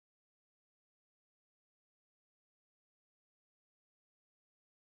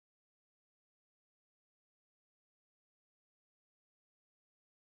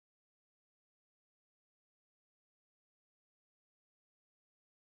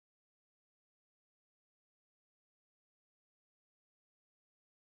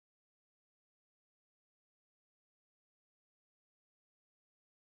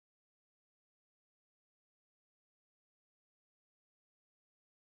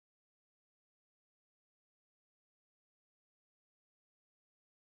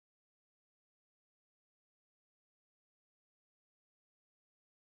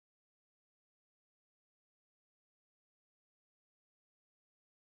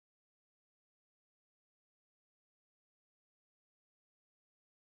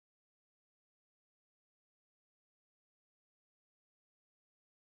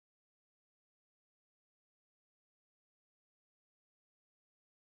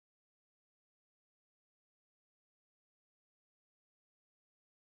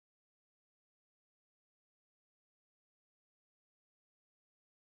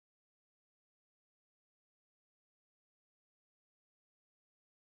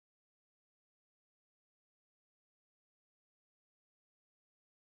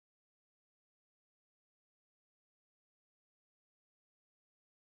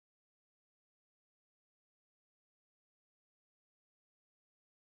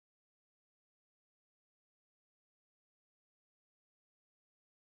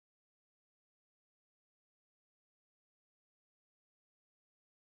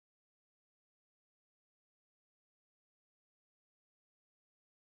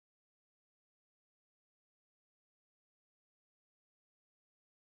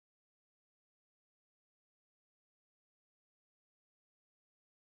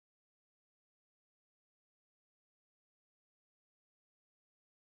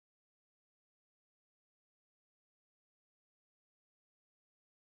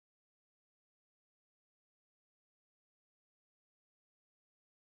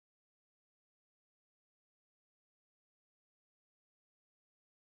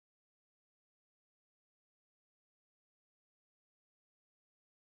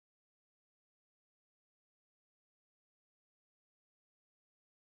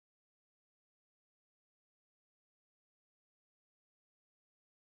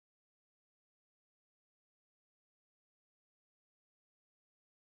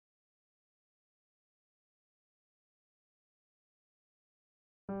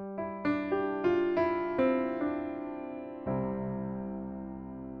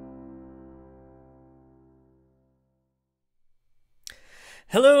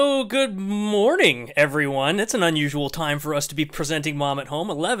Hello, good morning, everyone. It's an unusual time for us to be presenting Mom at Home,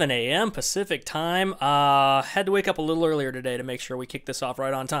 11 a.m. Pacific time. Had to wake up a little earlier today to make sure we kick this off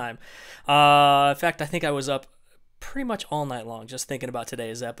right on time. In fact, I think I was up pretty much all night long just thinking about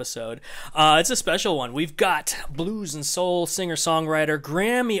today's episode. It's a special one. We've got blues and soul singer-songwriter,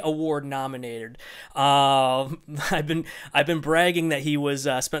 Grammy Award nominated. I've been bragging that he was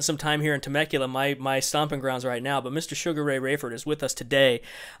spent some time here in Temecula, my stomping grounds right now. But Mr. Sugaray Rayford is with us today.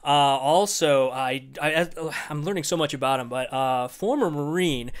 Also, I'm learning so much about him. But former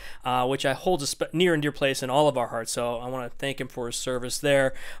Marine, which I hold a near and dear place in all of our hearts. So I want to thank him for his service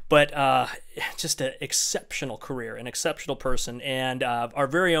there. But just an exceptional career, an exceptional person, and our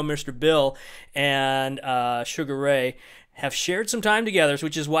very own Mr. Bill and Sugar Ray have shared some time together,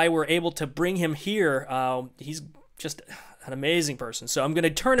 which is why we're able to bring him here. He's just an amazing person. So I'm going to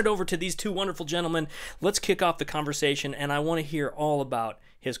turn it over to these two wonderful gentlemen. Let's kick off the conversation, and I want to hear all about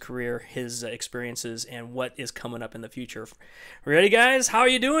his career, his experiences, and what is coming up in the future. Ready, guys? How are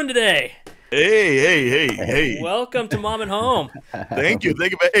you doing today? Hey. Welcome to Mom at Home. Thank you.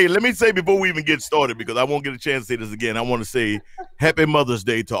 Hey, let me say before we even get started, because I won't get a chance to say this again, I want to say Happy Mother's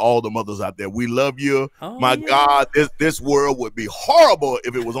Day to all the mothers out there. We love you. My God, this world would be horrible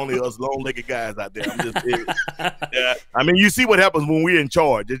if it was only us long-legged guys out there. I'm just yeah. I mean, you see what happens when we're in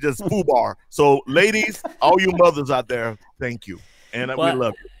charge. It's just foobar. So, ladies, all you mothers out there, thank you. And we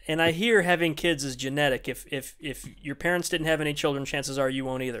love you. And I hear having kids is genetic. If your parents didn't have any children, chances are you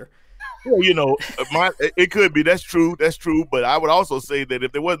won't either. Well, you know, it could be. That's true. But I would also say that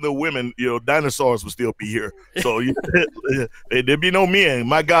if there wasn't no women, you know, dinosaurs would still be here. So there'd be no men.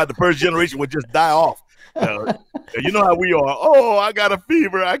 My God, the first generation would just die off. You know how we are. Oh, I got a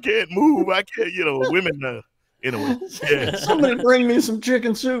fever. I can't move. I can't, women. Anyway, yeah. Somebody bring me some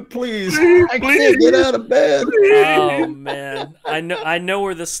chicken soup, please. I can't get out of bed. Oh man, I know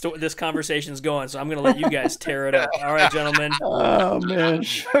where this conversation's going, so I'm going to let you guys tear it up. All right, gentlemen. Oh man,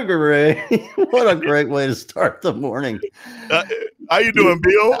 Sugar Ray, what a great way to start the morning. How you doing,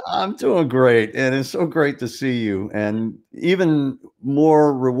 Bill? I'm doing great, and it's so great to see you. And even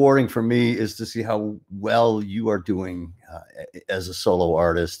more rewarding for me is to see how well you are doing as a solo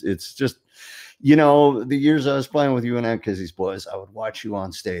artist. It's just, you know, the years I was playing with you and Aunt Kizzy's boys, I would watch you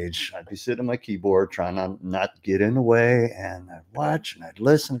on stage. I'd be sitting at my keyboard trying to not get in the way, and I'd watch and I'd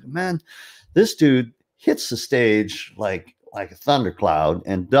listen. Man, this dude hits the stage like a thundercloud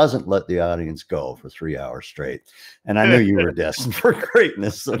and doesn't let the audience go for 3 hours straight. And I knew you were destined for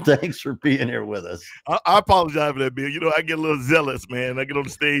greatness. So thanks for being here with us. I apologize for that, Bill. You know, I get a little zealous, man. I get on the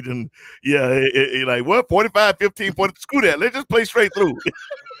stage and you're like, what? 45, 15, 40, screw that. Let's just play straight through.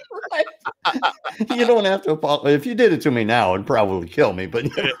 Right. You don't have to apologize. If you did it to me now, it'd probably kill me. But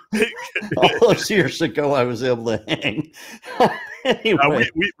all those years ago, I was able to hang. Anyway.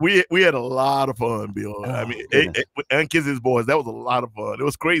 We had a lot of fun, Bill. Oh, I mean, and Kizzy's boys, that was a lot of fun. It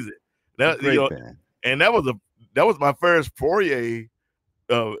was crazy. And that was my first foray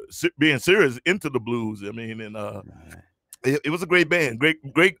being serious into the blues. I mean, and it was a great band,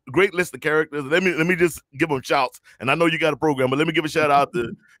 great list of characters. Let me just give them shouts. And I know you got a program, but let me give a shout out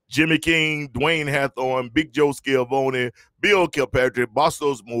to Jimmy King, Dwayne Hathorne, Big Joe Schiavone, Bill Kilpatrick,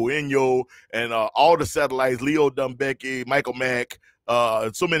 Bastos Moinho, and all the satellites, Leo Dumbecki, Michael Mack,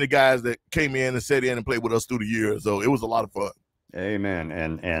 so many guys that came in and sat in and played with us through the years. So it was a lot of fun. Amen.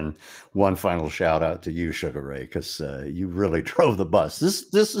 And one final shout out to you, Sugar Ray, because you really drove the bus.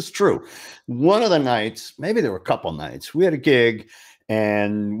 This is true. One of the nights, maybe there were a couple nights, we had a gig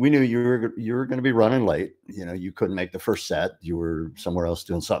and we knew you were going to be running late. You know, you couldn't make the first set. You were somewhere else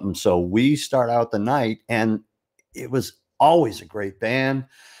doing something. So we start out the night, and it was always a great band.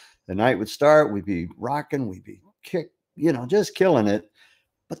 The night would start, we'd be rocking, we'd be just killing it.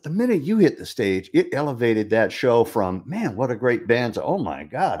 But the minute you hit the stage, it elevated that show from, man, what a great band, to, oh my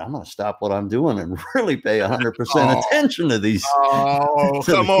God, I'm going to stop what I'm doing and really pay 100% attention to these. Oh,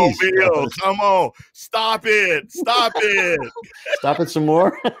 come on, Bill. Come on. Stop it. Stop Some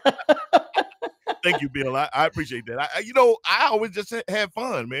more. Thank you, Bill. I appreciate that. I always just have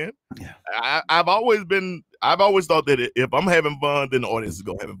fun, man. Yeah. I've always thought that if I'm having fun, then the audience is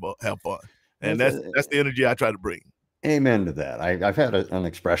going to have fun. And that's the energy I try to bring. Amen to that. I've had an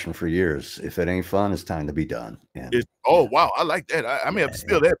expression for years. If it ain't fun, it's time to be done. Oh, wow. I like that. I may have to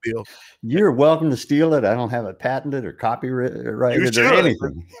steal that, Bill. You're welcome to steal it. I don't have it patented or copyrighted or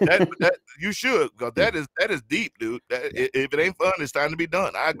anything. You should, because that is deep, dude. If it ain't fun, it's time to be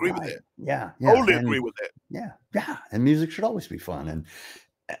done. I agree with that. Yeah. Totally agree with that. Yeah. And music should always be fun. And,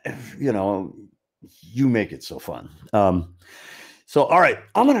 you make it so fun. So, all right,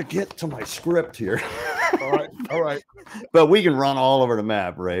 I'm going to get to my script here. All right. But we can run all over the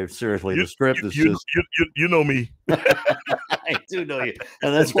map, Ray. Seriously, the script is just. You know me. I do know you,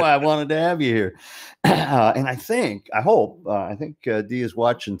 and that's why I wanted to have you here. And I think Dee is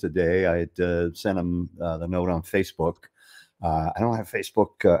watching today. I had sent him the note on Facebook. I don't have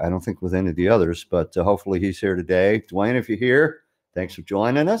Facebook, I don't think, with any of the others, but hopefully he's here today. Dwayne, if you're here, thanks for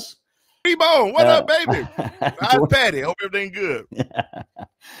joining us. T-Bone, what up, baby? How's Patty? Hope everything good.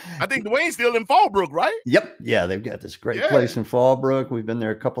 I think Dwayne's still in Fallbrook, right? Yep. Yeah, they've got this great place in Fallbrook. We've been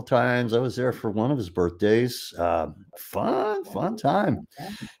there a couple times. I was there for one of his birthdays. Fun time.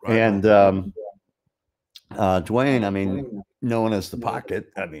 Right. And Dwayne, I mean, known as the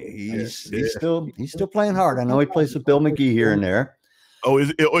Pocket, I mean, he's still playing hard. I know he plays with Bill McGee here and there. Oh,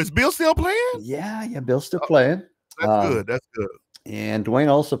 is Bill still playing? Yeah, Bill's still playing. That's good. That's good. And Dwayne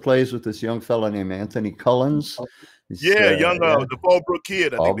also plays with this young fella named Anthony Cullens. The Fallbrook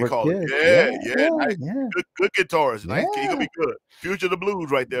Kid, I think they call it. Yeah. Good guitarist. Nice. He gonna be good. Future of the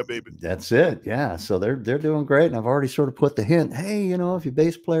blues right there, baby. That's it. Yeah. So they're doing great. And I've already sort of put the hint, hey, if your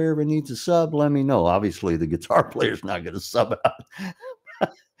bass player ever needs a sub, let me know. Obviously the guitar player's not going to sub out.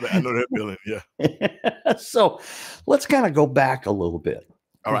 I know that feeling. Yeah. So let's kind of go back a little bit.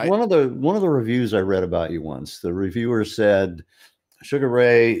 All right. One of the reviews I read about you once, the reviewer said, Sugar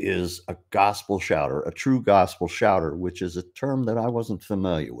Ray is a gospel shouter, a true gospel shouter, which is a term that I wasn't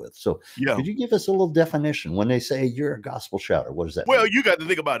familiar with. So could you give us a little definition when they say you're a gospel shouter? What does that mean? You got to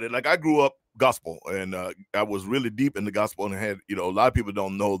think about it. Like, I grew up gospel, and I was really deep in the gospel, and I had, a lot of people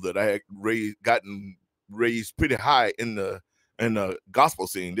don't know that I had gotten raised pretty high in the gospel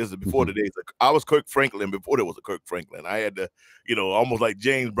scene. This is before the days. I was Kirk Franklin before there was a Kirk Franklin. I had to, almost like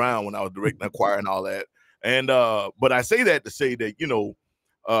James Brown when I was directing the choir and all that. And but I say that to say that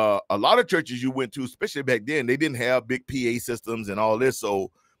a lot of churches you went to, especially back then, they didn't have big PA systems and all this, so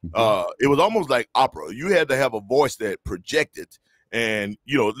it was almost like opera. You had to have a voice that projected. And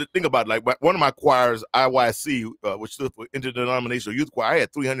think about it, like one of my choirs, IYC, which stood for Interdenominational Youth Choir, I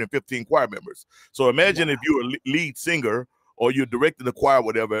had 315 choir members. So imagine if you're a lead singer or you're directing the choir,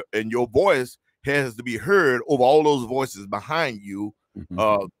 whatever, and your voice has to be heard over all those voices behind you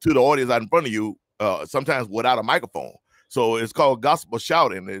to the audience out in front of you. Sometimes without a microphone. So it's called gospel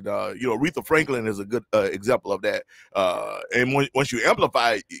shouting. And, Aretha Franklin is a good example of that. And once you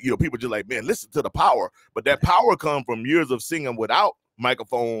amplify, people just like, man, listen to the power. But that power comes from years of singing without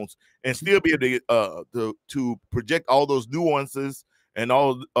microphones and still be able to project all those nuances and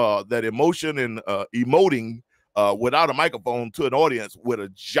all that emotion and emoting without a microphone to an audience with a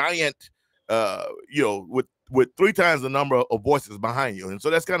giant, with 3 times the number of voices behind you. And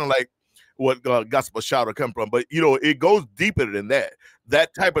so that's kind of like what gospel shouter come from. But it goes deeper than that.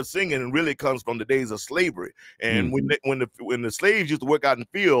 That type of singing really comes from the days of slavery. And when the slaves used to work out in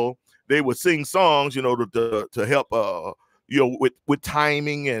the field, they would sing songs, to help with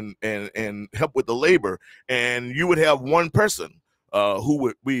timing and help with the labor. And you would have one person who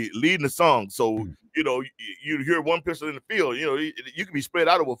would be leading the song. So you hear one person in the field, you can be spread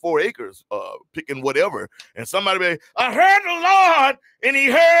out over 4 acres, picking whatever. And somebody be like, I heard the Lord and he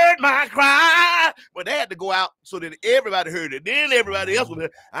heard my cry. But they had to go out so that everybody heard it. Then everybody else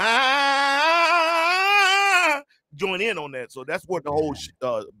would join in on that. So that's what the whole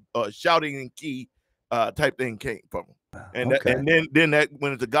shouting and key type thing came from. And then that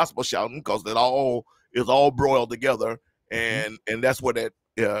went into gospel shouting because that all is all broiled together. And that's what that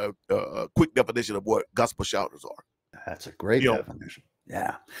quick definition of what gospel shouters are. That's a great definition.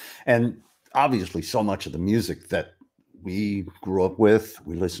 Yeah. And obviously so much of the music that we grew up with,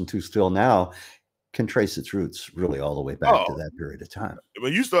 we listen to still now, can trace its roots really all the way back to that period of time.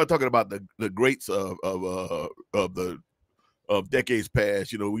 When you start talking about the greats of decades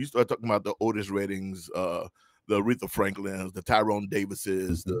past, we start talking about the Otis Reddings, the Aretha Franklins, the Tyrone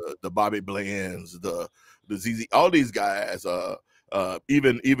Davises, the Bobby Blands, the ZZ, all these guys,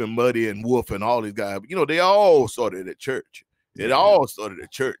 even Muddy and Wolf and all these guys, they all started at church. It all started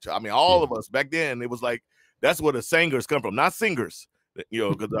at church. I mean, all of us back then, it was like, that's where the singers come from, not singers.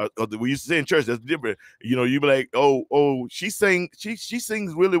 Because we used to say in church, that's different. You'd be like, oh, she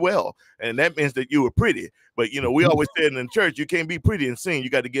sings really well, and that means that you were pretty. But we always said in church, you can't be pretty and sing. You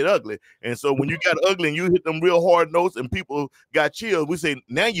got to get ugly. And so when you got ugly and you hit them real hard notes, and people got chills, we say,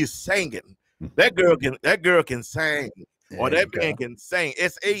 now you're singing. That girl can sing, or that man can sing.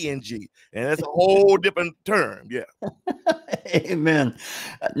 SANG, and that's a whole different term. Yeah. Amen.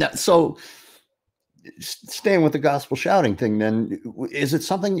 Now, so staying with the gospel shouting thing, then, is it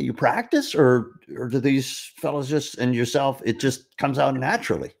something that you practice, or do these fellows just, and yourself, it just comes out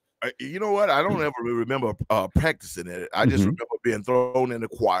naturally? You know what? I don't ever remember practicing it. I just remember being thrown in the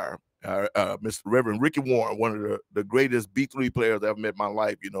choir Mr. Reverend Ricky Warren, one of the greatest B3 players I've ever met in my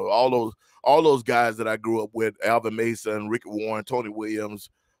life. You know, all those guys that I grew up with, Alvin Mason, Ricky Warren, Tony Williams,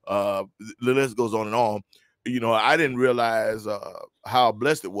 the list goes on and on. You know, I didn't realize how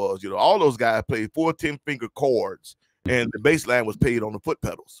blessed it was. You know, all those guys played 4 10-finger chords, and the bass line was played on the foot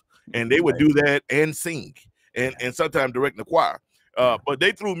pedals, and they would do that and sing, and sometimes direct the choir. But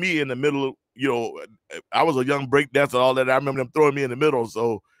they threw me in the middle. You know, I was a young break dancer, all that. I remember them throwing me in the middle,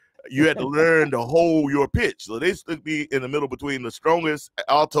 so you had to learn to hold your pitch. So they stuck me in the middle between the strongest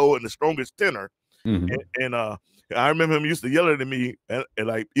alto and the strongest tenor. And I remember him used to yell at me and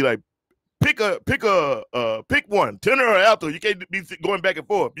like, pick one, tenor or alto. You can't be going back and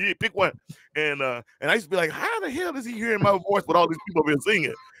forth. You pick one. And I used to be like, how the hell is he hearing my voice with all these people been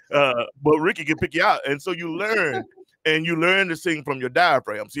singing? But Ricky can pick you out. And so you learn, and you learn to sing from your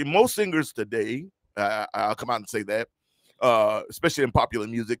diaphragm. See, most singers today, I'll come out and say that, especially in popular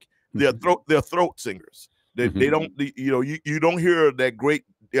music, they're throat singers. They don't, you know, you don't hear that great,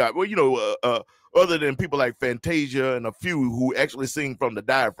 well, you know, other than people like Fantasia and a few who actually sing from the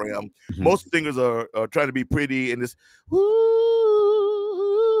diaphragm. Most singers are trying to be pretty and this,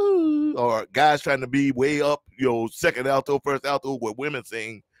 or guys trying to be way up, you know, second alto, first alto, where women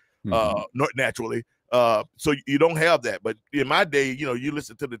sing not naturally. So you don't have that. But in my day, you know, you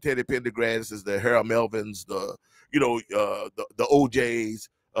listen to the Teddy Pendergrasses, the Harold Melvins, the OJs,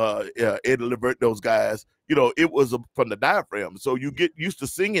 Eddie Levert, those guys. You know, it was from the diaphragm. So you get used to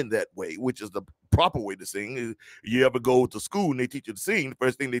singing that way, which is the proper way to sing. You ever go to school and they teach you to sing, the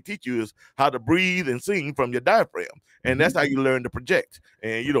first thing they teach you is how to breathe and sing from your diaphragm. And that's how you learn to project.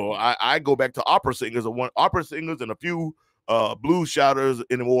 And, you know, I go back to opera singers, and a few blues shouters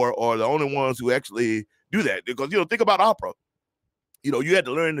anymore are the only ones who actually do that. Because, you know, think about opera. You know, you had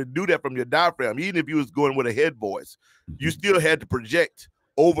to learn to do that from your diaphragm. Even if you was going with a head voice, you still had to project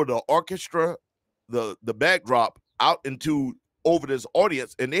over the orchestra, the backdrop out into over this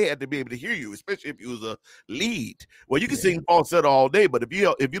audience, and they had to be able to hear you, especially if you was a lead. Well, you can sing falsetto all day, but if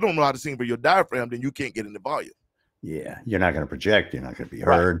you don't know how to sing for your diaphragm, then you can't get in the volume. Yeah, you're not going to project. You're not going to be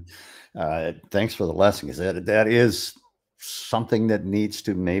heard. Right. Thanks for the lesson, because that is something that needs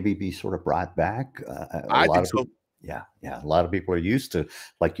to maybe be sort of brought back. I think so. Yeah. A lot of people are used to,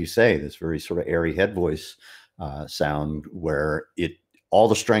 like you say, this very sort of airy head voice sound where all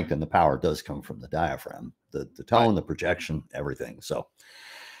the strength and the power does come from the diaphragm, the tone, the projection, everything. So I'll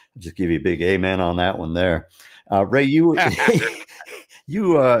just give you a big amen on that one there. Ray, you,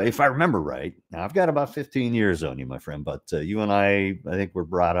 if I remember right, now I've got about 15 years on you, my friend, but you and I think we're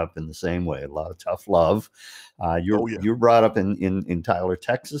brought up in the same way. A lot of tough love. You're brought up in Tyler,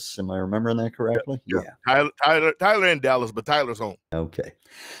 Texas. Am I remembering that correctly? Yeah. Tyler in Dallas, but Tyler's home. Okay.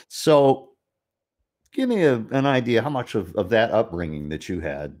 So give me an idea how much of that upbringing that you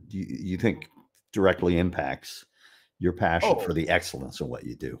had you think directly impacts your passion for the excellence of what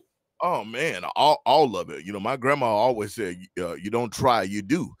you do. Oh man, all of it. You know, my grandma always said, "You don't try, you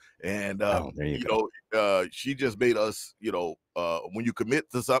do." And there you go. know, she just made us. You know, when you commit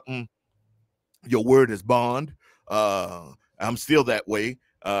to something, your word is bond. I'm still that way.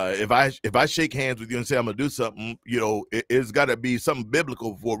 If I shake hands with you and say I'm gonna do something, you know, it's got to be something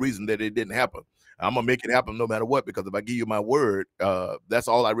biblical for a reason that it didn't happen. I'm gonna make it happen no matter what, because if I give you my word, that's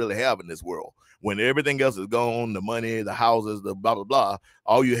all I really have in this world. When everything else is gone, the money, the houses, the blah blah blah,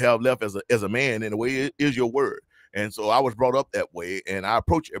 all you have left as a man in a way is your word. And so I was brought up that way, and I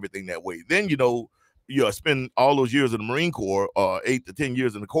approach everything that way. Then I spend all those years in the Marine Corps, 8 to 10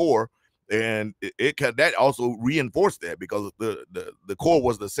 years in the Corps, and that also reinforced that, because the Corps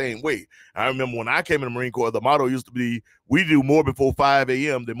was the same way. I remember when I came in the Marine Corps, the motto used to be, "We do more before 5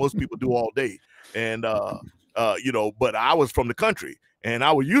 a.m. than most people do all day." And but I was from the country, and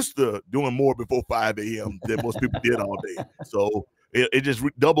I was used to doing more before 5 a.m. than most people did all day. So it just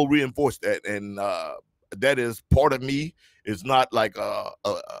double reinforced that, and that is part of me. It's not like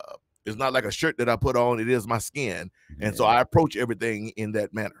it's not like a shirt that I put on. It is my skin, and so I approach everything in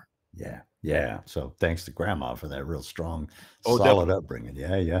that manner. Yeah. So thanks to Grandma for that real strong, solid upbringing.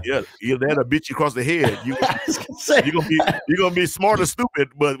 Yeah. That'll beat you across the head. You're gonna be smart or stupid,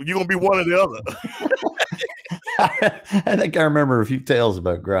 but you're gonna be one or the other. I think I remember a few tales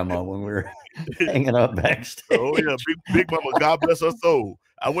about Grandma when we were hanging out backstage. Oh yeah, big Mama. God bless her soul.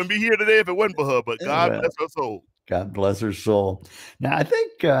 I wouldn't be here today if it wasn't for her, but God bless her soul. God bless her soul. Now, I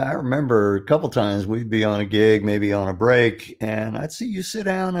think I remember a couple times we'd be on a gig, maybe on a break, and I'd see you sit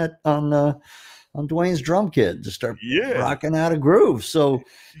down on Dwayne's drum kit to start rocking out a groove. So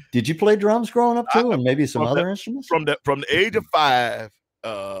did you play drums growing up too, and maybe some other instruments? From the age of 5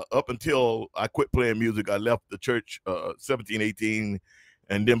 up until I quit playing music, I left the church 17, 18,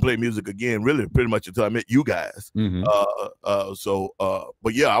 and didn't play music again, really, pretty much until I met you guys.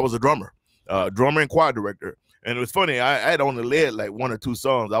 But yeah, I was a drummer and choir director. And it was funny, I had only led like 1 or 2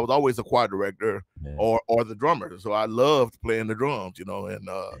 songs. I was always a choir director or the drummer. So I loved playing the drums, you know, and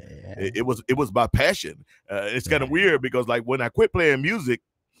it was my passion. It's kind of weird because like when I quit playing music,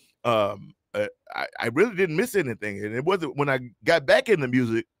 I really didn't miss anything. And it wasn't when I got back into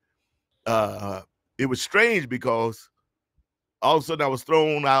music, it was strange because all of a sudden I was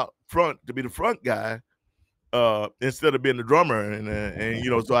thrown out front to be the front guy instead of being the drummer, and you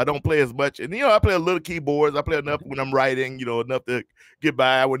know, so I don't play as much. And you know, I play a little keyboards. I play enough when I'm writing, you know, enough to get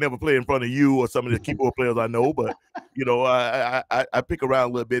by. I would never play in front of you or some of the keyboard players I know, but you know, I pick around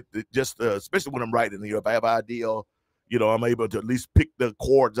a little bit, just especially when I'm writing. You know, if I have an idea, you know, I'm able to at least pick the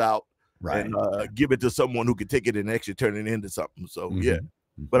chords out and give it to someone who can take it and actually turn it into something. So yeah.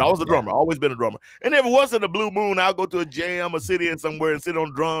 But I was a drummer, always been a drummer. And every once in a blue moon, I'll go to a jam or sit in somewhere and sit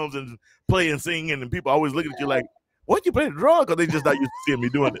on drums and play and sing. And people always look at you like, what, you play the drum? Because they just not used to seeing me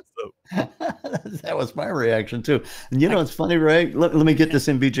doing it. So that was my reaction too. And you know, it's funny, Ray. Let me get this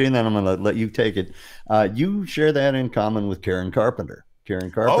in, BJ, and then I'm going to let you take it. You share that in common with Karen Carpenter.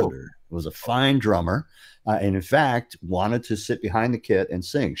 Karen Carpenter was a fine drummer. And in fact, wanted to sit behind the kit and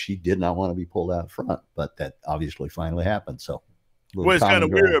sing. She did not want to be pulled out front, but that obviously finally happened. So. Well, it's kind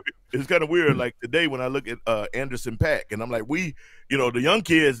of weird. It's kind of weird. Like today, when I look at Anderson .Paak, and I'm like, you know, the young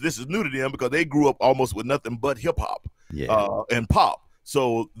kids, this is new to them because they grew up almost with nothing but hip hop and pop.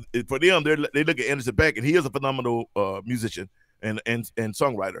 So for them, they look at Anderson .Paak, and he is a phenomenal musician and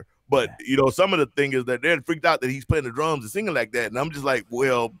songwriter. But you know, some of the thing is that they're freaked out that he's playing the drums and singing like that, and I'm just like,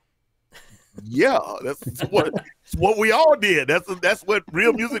 well. Yeah, that's what we all did. That's what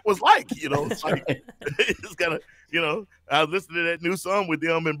real music was like, you know. It's like it's kind of, you know. I was listening to that new song with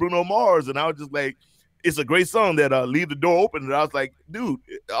them and Bruno Mars, and I was just like, it's a great song that Leave the Door Open. And I was like, dude,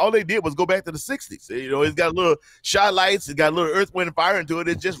 all they did was go back to the '60s. You know, it's got a little shy lights, it's got a little Earth, Wind, and Fire into it.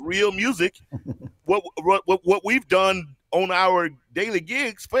 It's just real music. What we've done on our daily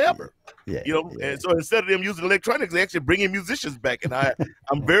gigs forever. You know, and so instead of them using electronics, they actually bringing musicians back, and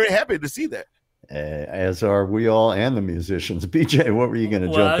I'm very happy to see that. As are we all, and the musicians. BJ, what were you going to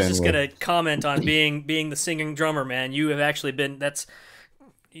jump in? Well, I was just going to comment on being the singing drummer, man. You have actually been.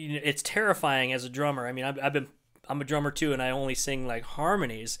 It's terrifying as a drummer. I mean, I'm a drummer too, and I only sing like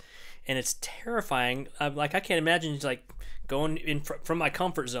harmonies, and it's terrifying. I can't imagine just like going in from my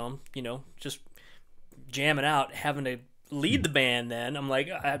comfort zone, you know, just jamming out, having to lead the band. Then I'm like,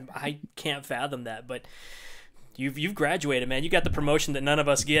 I can't fathom that. But you've graduated, man. You got the promotion that none of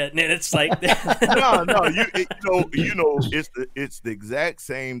us get, and it's like no, you know, it's the exact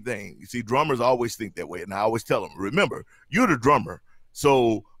same thing. You see, drummers always think that way, and I always tell them, remember, you're the drummer,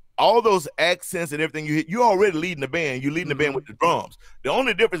 so all those accents and everything you hit, you're already leading the band. You're leading the band with the drums. The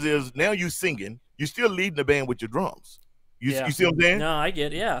only difference is now you singing, you're still leading the band with your drums. You see what I'm saying? No, I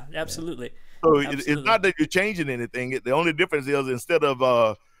get it. Yeah, absolutely. So it's not that you're changing anything. The only difference is instead of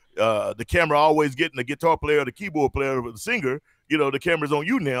the camera always getting the guitar player, the keyboard player, or the singer, you know, the camera's on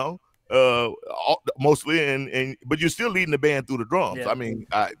you now, mostly, but you're still leading the band through the drums. Yeah. I mean,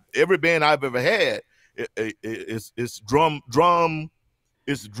 every band I've ever had, it's drum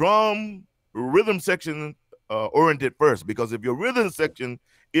rhythm section oriented first, because if your rhythm section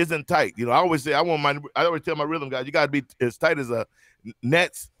isn't tight, you know, I always tell my rhythm guys, you got to be as tight as a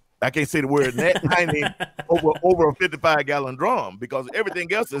Nets. I can't say the word net 90 over a 55-gallon drum, because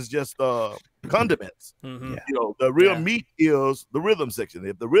everything else is just condiments. You know, the real meat is the rhythm section.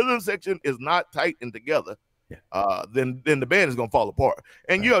 If the rhythm section is not tight and together, then the band is gonna fall apart.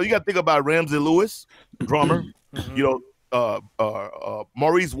 And you know, you got to think about Ramsey Lewis, drummer. You know,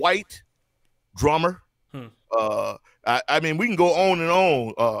 Maurice White, drummer. I mean, we can go on and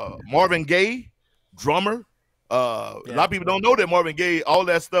on. Marvin Gaye, drummer. A lot of people don't know that Marvin Gaye, all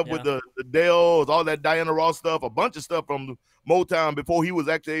that stuff with the Dells, all that Diana Ross stuff, a bunch of stuff from Motown before he was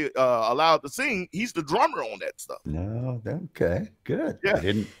actually allowed to sing. He's the drummer on that stuff. No, okay, good. Yeah.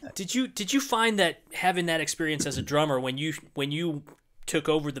 Did you find that having that experience as a drummer, when you took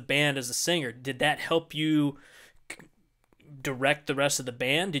over the band as a singer, did that help you direct the rest of the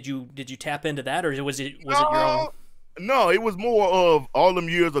band? Did you tap into that, or was it your own? No, it was more of all them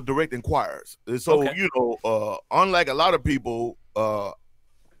years of directing choirs. So, you know, unlike a lot of people,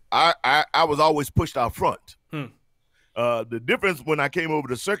 I was always pushed out front. The difference when I came over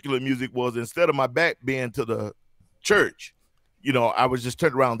to secular music was, instead of my back being to the church, you know, I was just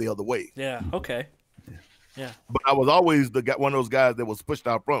turned around the other way. Yeah, okay. Yeah. But I was always one of those guys that was pushed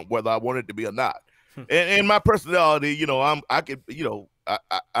out front, whether I wanted to be or not. And my personality, you know,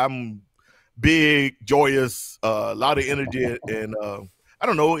 I'm big, joyous, a lot of energy, and I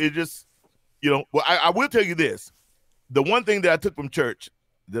don't know. It just, well, I will tell you this. The one thing that I took from church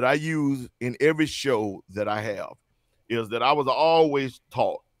that I use in every show that I have is that I was always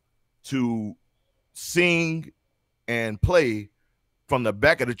taught to sing and play from the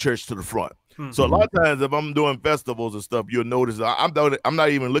back of the church to the front. So a lot of times if I'm doing festivals and stuff, you'll notice I'm not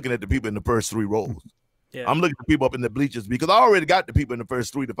even looking at the people in the first 3 rows. Yeah. I'm looking at people up in the bleachers because I already got the people in the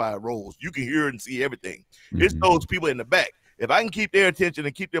first 3 to 5 rows. You can hear and see everything. It's those people in the back. If I can keep their attention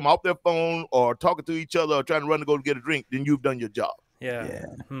and keep them off their phone or talking to each other or trying to run to go to get a drink, then you've done your job. Yeah.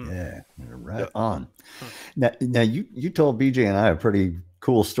 Right on. Now you told BJ and I a pretty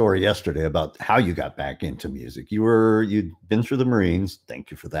cool story yesterday about how you got back into music. You'd been through the Marines.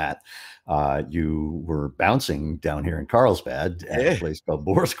 Thank you for that. You were bouncing down here in Carlsbad at a place called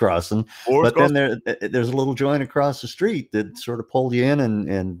Boris Crossing. Then there's a little joint across the street that sort of pulled you in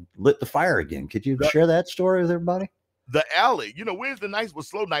and lit the fire again. Could you share that story with everybody? The alley, Wednesday nights was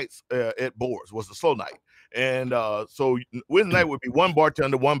slow nights at Boris, was the slow night. And so Wednesday night would be one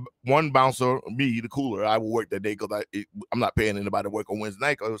bartender, one bouncer, me, the cooler. I would work that day because I'm not paying anybody to work on Wednesday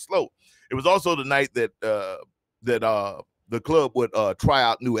night because it was slow. It was also the night that the club would try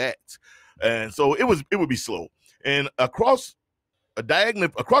out new acts, and so it would be slow. And across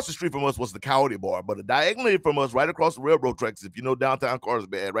the street from us was the Coyote Bar, but diagonally from us, right across the railroad tracks, if you know downtown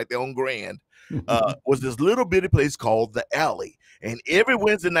Carlsbad, right there on Grand, was this little bitty place called the Alley. And every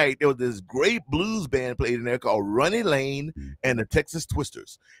Wednesday night, there was this great blues band played in there called Ronnie Lane and the Texas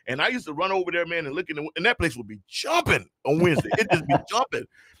Twisters. And I used to run over there, man, and look and that place would be jumping on Wednesday. It just be jumping,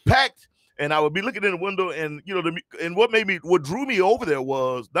 packed. And I would be looking in the window, and and what drew me over there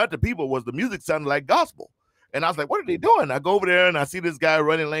was not the people, was the music sounded like gospel. And I was like, what are they doing? I go over there and I see this guy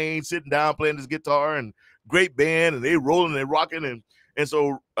Ronnie Lane sitting down playing his guitar, and great band, and they rolling and rocking, and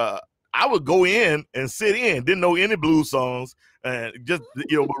so I would go in and sit in, didn't know any blues songs. And just,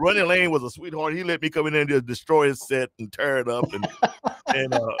 but Ronnie Lane was a sweetheart. He let me come in there and just destroy his set and tear it up.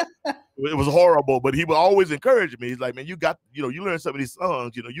 And it was horrible, but he would always encourage me. He's like, man, you got, you learn some of these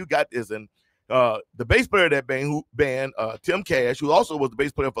songs, you got this. And the bass player of that band, Tim Cash, who also was the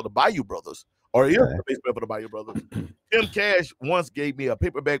bass player for the Bayou Brothers, or he is the bass player for the Bayou Brothers. Tim Cash once gave me a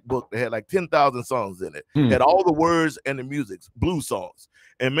paperback book that had like 10,000 songs in it, had all the words and the music, blues songs.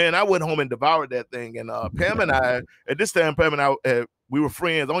 And man, I went home and devoured that thing. And Pam and I, at this time, Pam and I, we were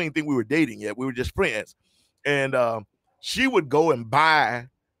friends. I don't even think we were dating yet. We were just friends. And she would go and buy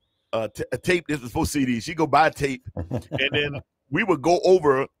a tape. This was for CDs. She'd go buy a tape. And then we would go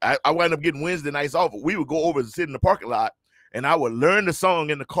over. I wound up getting Wednesday nights off. We would go over and sit in the parking lot, and I would learn the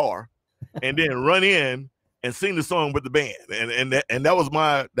song in the car and then run in and sing the song with the band. And that was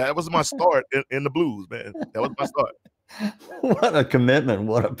my start in the blues, man. That was my start. What a commitment.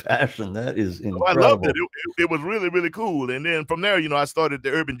 What a passion. That is incredible. I loved it. It was really, really cool. And then from there, I started the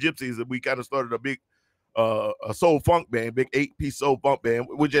Urban Gypsies, and we kind of started a big a soul funk band, big 8-piece soul funk band,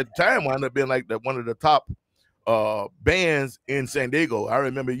 which at the time wound up being like one of the top bands in San Diego. I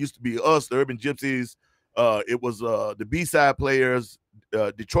remember it used to be us, the Urban Gypsies. It was the B-side players,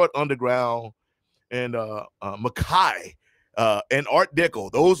 Detroit Underground, and Mackay. And Art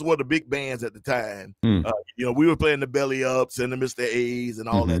Deco. Those were the big bands at the time. We were playing the Belly Ups and the Mr. A's and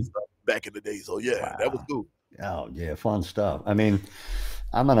all that stuff back in the day. So yeah, that was cool. Oh yeah, fun stuff. I mean,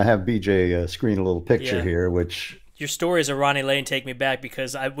 I'm gonna have BJ screen a little picture here, which your stories of Ronnie Lane take me back,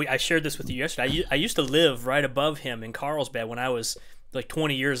 because I shared this with you yesterday. I used to live right above him in Carlsbad when I was like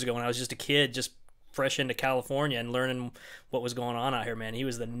 20 years ago, when I was just a kid, just fresh into California and learning what was going on out here, man. He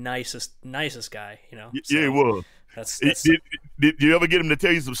was the nicest guy, Yeah, he was. Did you ever get him to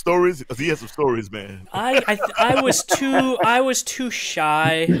tell you some stories? Because he has some stories, man. I was too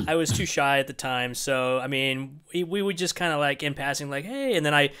shy. I was too shy at the time. So I mean, we would just kind of like in passing, like, hey, and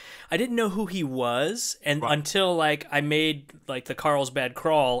then I didn't know who he was, and until like I made like the Carlsbad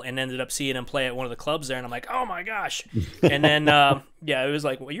crawl and ended up seeing him play at one of the clubs there, and I'm like, oh my gosh, and then it was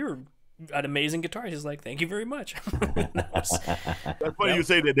like, well, you're an amazing guitarist. He's like, thank you very much. That's funny you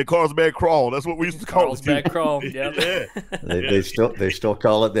say that. The Carlsbad crawl. That's what we used to call it. Carlsbad crawl. Yeah. They still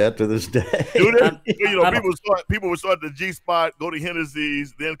call it that to this day. People would start at the G Spot, go to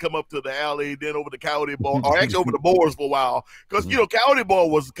Hennessy's, then come up to the Alley, then over the Coyote Bar, or actually over the Boars for a while, because Coyote Bar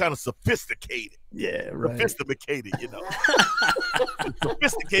was kind of sophisticated. Yeah, right. Sophisticated,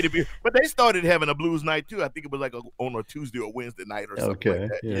 sophisticated beer. But they started having a blues night too. I think it was like on a Tuesday or Wednesday night or something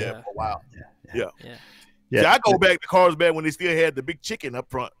like that. Yeah, for a while. Yeah. See, I go back to Carlsbad when they still had the big chicken up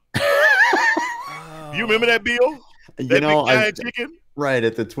front. You remember that, Bill? That big giant chicken? Right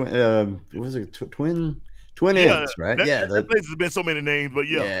at the twin Twin Ends, right? That place has been so many names, but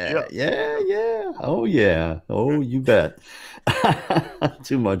yeah. Oh yeah. Oh, you bet.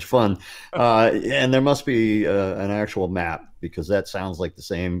 Too much fun. And there must be an actual map, because that sounds like the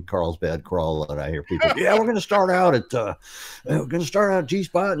same Carlsbad crawl that I hear people. Yeah, we're going to start out at G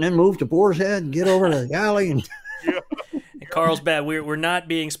Spot and then move to Boar's Head and get over to the alley and. Carlsbad, we're not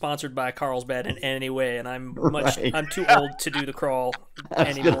being sponsored by Carlsbad in any way, and I'm too old to do the crawl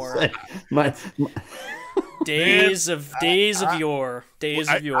anymore. Days of yore. You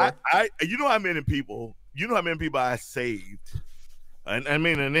know how many people I saved, and I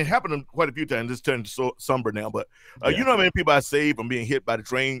mean, and it happened quite a few times. It's turned so somber now, but you know how many people I saved from being hit by the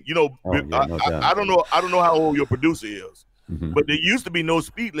train. You know, I don't know how old your producer is. But there used to be no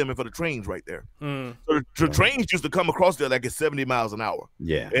speed limit for the trains right there. So the trains used to come across there like at 70 miles an hour.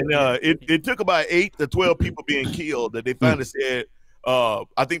 Yeah. And it took about 8 to 12 people being killed that they finally said,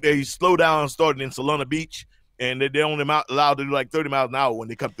 I think they slowed down starting in Solana Beach, and they're only allowed to do like 30 miles an hour when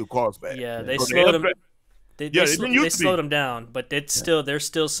they come through Carlsbad. Yeah, they slowed them. They slowed them down, but it's still there's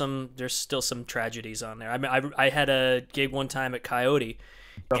still some tragedies on there. I mean, I had a gig one time at Coyote.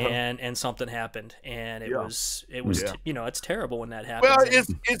 And something happened, and it was you know, it's terrible when that happens. Well,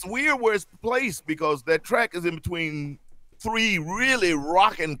 it's weird where it's placed, because that track is in between 3 really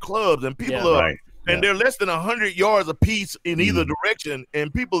rocking clubs, and people and they're less than 100 yards apiece in either direction,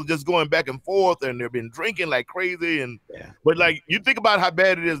 and people just going back and forth, and they've been drinking like crazy. And but like, you think about how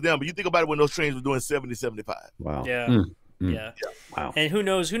bad it is now, but you think about it when those trains were doing 70, 75. Wow. Yeah. Yeah. Wow. And who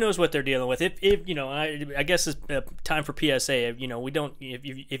knows what they're dealing with. If you know, I guess it's time for PSA. You know, we don't.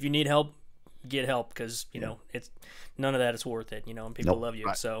 If you need help, get help, because you know, it's none of that is worth it. You know, and people love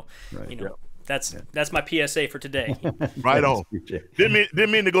you. So you know, that's my PSA for today. Right on.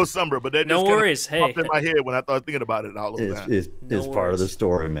 Didn't mean to go somber, but that no just worries. popped in my head when I started thinking about it all the time. It's part of the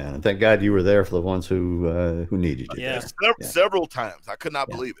story, man. And thank God you were there for the ones who needed you. Yeah. Several times. I could not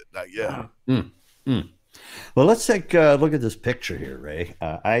believe it. Like, Well, let's take a look at this picture here, Ray.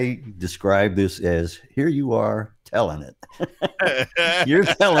 I describe this as, here you are telling it. You're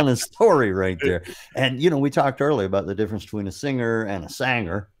telling a story right there. And, you know, we talked earlier about the difference between a singer and a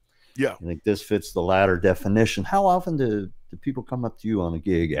sanger. Yeah. I think this fits the latter definition. How often do people come up to you on a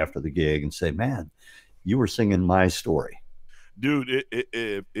gig after the gig and say, man, you were singing my story? Dude,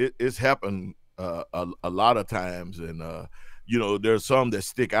 it's happened a lot of times. And, you know, there's some that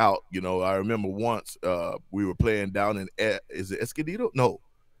stick out. You know, I remember once we were playing down in, is it Escondido? No,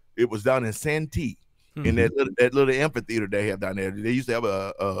 it was down in Santee, in that little amphitheater they have down there. They used to have I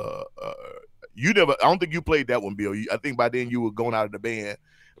don't think you played that one, Bill. I think by then you were going out of the band.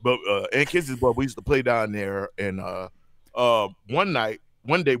 But and Kiss's Bub, we used to play down there. And one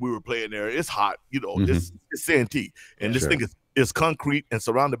day we were playing there. It's hot, you know, it's Santee, and this thing is concrete and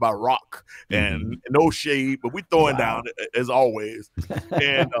surrounded by rock and no shade, but we throwing down as always.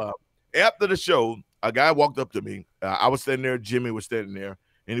 And after the show, a guy walked up to me. I was standing there, Jimmy was standing there,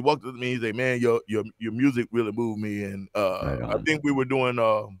 and he walked up to me. He said, "Man, your music really moved me." And I think we were doing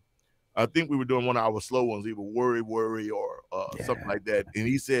one of our slow ones, either worry or something like that. And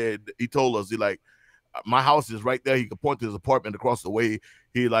he told us, my house is right there. He could point to his apartment across the way.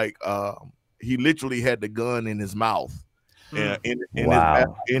 He literally had the gun in his mouth.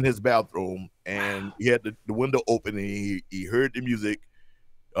 In his bathroom, and he had the window open, and he heard the music.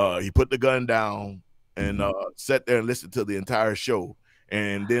 He put the gun down and sat there and listened to the entire show.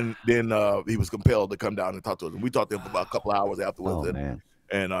 And then he was compelled to come down and talk to us. And we talked to him for about a couple of hours afterwards.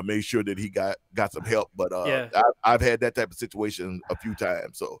 And I made sure that he got some help. But I've had that type of situation a few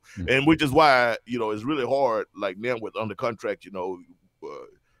times. So, and which is why, you know, it's really hard. Like now with under contract, you know,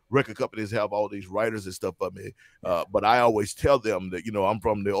 record companies have all these writers and stuff for me, but I always tell them that, you know, I'm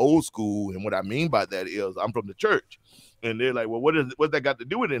from the old school, and what I mean by that is I'm from the church. And they're like, well, what's that got to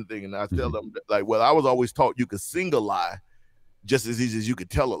do with anything? And I tell them, like, well, I was always taught you could sing a lie just as easy as you could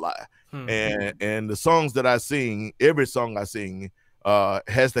tell a lie. And the songs that I sing, every song I sing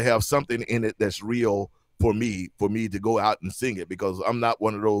has to have something in it that's real for me to go out and sing it, because I'm not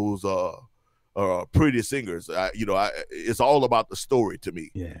one of those pretty singers. It's all about the story to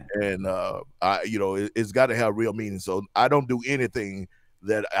me. And it's got to have real meaning. So I don't do anything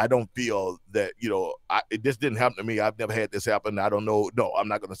that I don't feel that, you know, this didn't happen to me. I've never had this happen. I don't know. No, I'm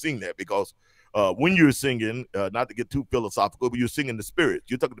not going to sing that, because when you're singing, not to get too philosophical, but you're singing the spirit.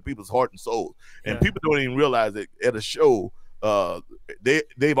 You're talking to people's heart and soul, and people don't even realize that at a show,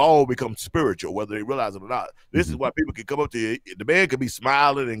 they've all become spiritual, whether they realize it or not. This is why people can come up to you. The band could be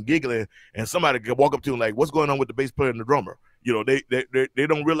smiling and giggling, and somebody can walk up to them like, "What's going on with the bass player and the drummer?" You know, they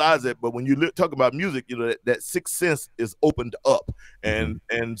don't realize it. But when you talk about music, you know, that sixth sense is opened up, and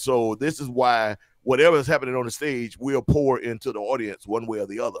so this is why whatever is happening on the stage will pour into the audience one way or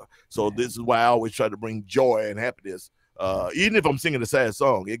the other. So this is why I always try to bring joy and happiness. Even if I'm singing a sad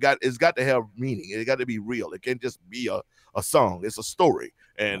song, it's got to have meaning. It got to be real. It can't just be a song. It's a story.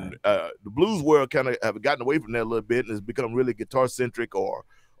 And the blues world kind of have gotten away from that a little bit, and it's become really guitar centric or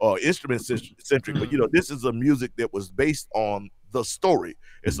instrument centric. But this is a music that was based on the story.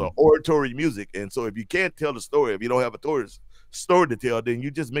 It's an oratory music, and so if you can't tell the story, if you don't have a story to tell, then you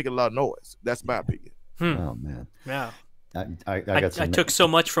just make a lot of noise. That's my opinion. Oh man, yeah. I took so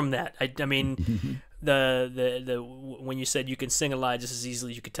much from that. I mean, the when you said you can sing a lie just as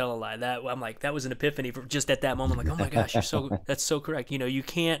easily as you could tell a lie, that I'm like, that was an epiphany for just at that moment. Like, oh my gosh, that's so correct. You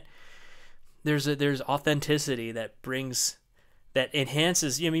can't. There's authenticity that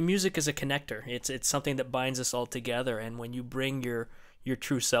enhances. I mean, music is a connector. It's something that binds us all together. And when you bring your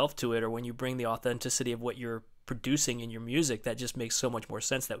true self to it, or when you bring the authenticity of what you're producing in your music, that just makes so much more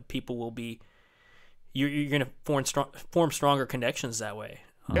sense. That people will be. You're going to form stronger connections that way.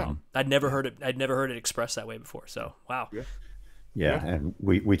 I'd never heard it expressed that way before. So wow. Yeah, and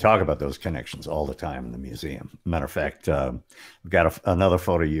we talk about those connections all the time in the museum. Matter of fact, we've got another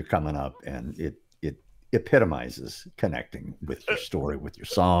photo of you coming up, and it epitomizes connecting with your story, with your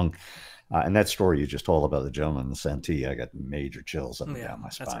song, and that story you just told about the gentleman in the Santee. I got major chills up and down my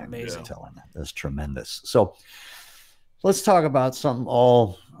spine. That's amazing. Telling that. That's tremendous. So let's talk about something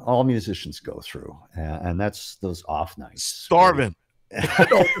all musicians go through, and that's those off nights. Starving.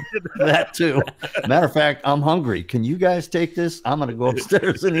 That too. Matter of fact, I'm hungry. Can you guys take this? I'm gonna go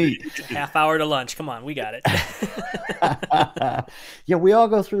upstairs and eat. Half hour to lunch. Come on, we got it. Yeah, we all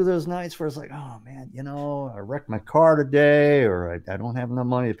go through those nights where it's like, oh man, I wrecked my car today, or I don't have enough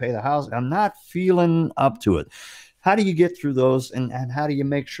money to pay the house. I'm not feeling up to it. How do you get through those, and how do you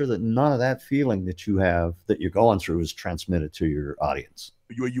make sure that none of that feeling that you have, that you're going through, is transmitted to your audience?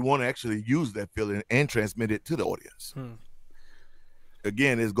 You want to actually use that feeling and transmit it to the audience.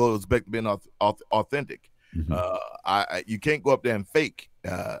 Again, it goes back to being authentic. You can't go up there and fake.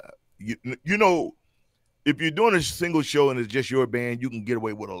 If you're doing a single show and it's just your band, you can get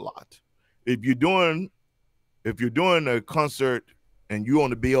away with a lot. If you're doing a concert and you're on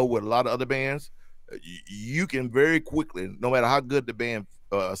the bill with a lot of other bands, you can very quickly, no matter how good the band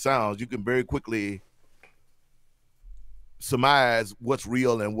sounds, you can very quickly surmise what's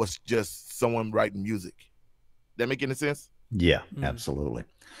real and what's just someone writing music. That make any sense? Yeah, absolutely.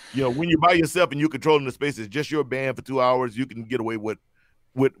 When you're by yourself and you're controlling the space, it's just your band for 2 hours, you can get away with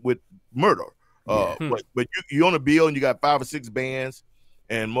murder. But you're on a bill and you got 5 or 6 bands,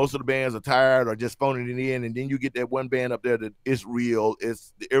 and most of the bands are tired or just phoning it in, and then you get that one band up there that is real.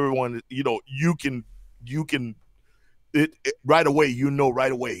 It's everyone. You can right away.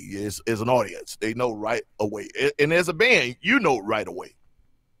 Right away is an audience. They know right away, and as a band, right away.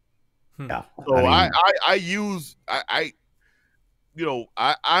 Yeah. So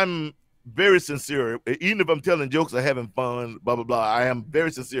I'm very sincere. Even if I'm telling jokes or having fun, blah, blah, blah, I am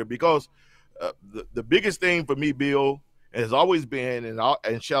very sincere, because the biggest thing for me, Bill, has always been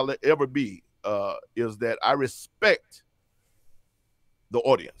and shall ever be, is that I respect the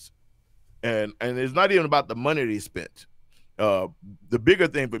audience. And it's not even about the money they spent. The bigger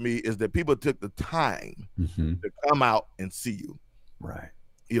thing for me is that people took the time to come out and see you. Right.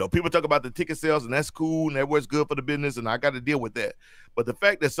 People talk about the ticket sales, and that's cool, and that works good for the business, and I got to deal with that. But the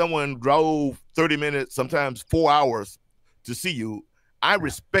fact that someone drove 30 minutes, sometimes 4 hours to see you, I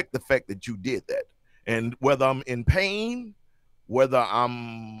respect the fact that you did that. And whether I'm in pain,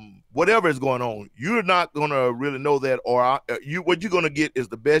 whatever is going on, you're not going to really know that, or what you're going to get is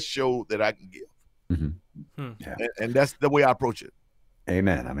the best show that I can give. Yeah. And that's the way I approach it.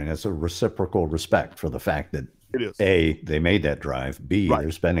 Amen. I mean, it's a reciprocal respect for the fact that, it is. A, they made that drive. B,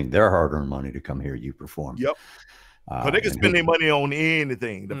 they're spending their hard-earned money to come here. You perform. Yep. But they can spend their money on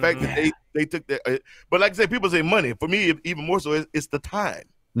anything. The fact that they took that. But like I say, people say money. For me, even more so, it's the time.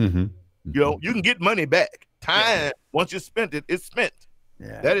 You can get money back. Time, once you spent it, it's spent.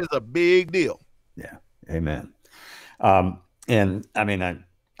 Yeah. That is a big deal. Yeah. Amen. And I mean,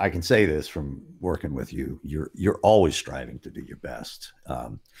 I can say this from working with you. You're always striving to do your best.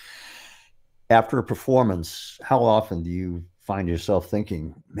 After a performance, how often do you find yourself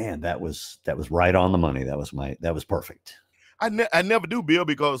thinking, man, that was right on the money. That was perfect. I never do, Bill,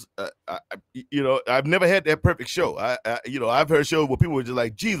 because I've never had that perfect show. I've heard shows where people were just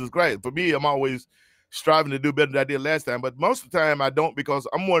like, Jesus Christ. For me, I'm always striving to do better than I did last time, but most of the time I don't, because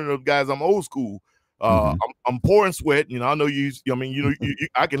I'm one of those guys. I'm old school. I'm pouring sweat. I know you. I mean,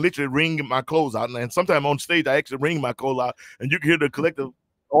 I can literally wring my clothes out, and sometimes on stage I actually wring my clothes out, and you can hear the collective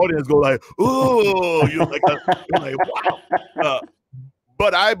audience go like, "Oh," like wow.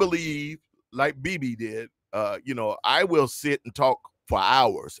 But I believe like BB did, you know, I will sit and talk for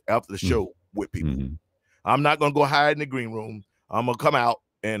hours after the show with people. I'm not going to go hide in the green room. I'm going to come out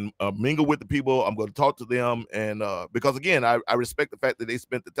and mingle with the people. I'm going to talk to them. And because, again, I respect the fact that they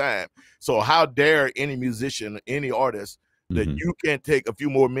spent the time. So how dare any musician, any artist, that you can't take a few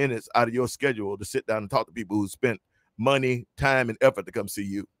more minutes out of your schedule to sit down and talk to people who spent money, time, and effort to come see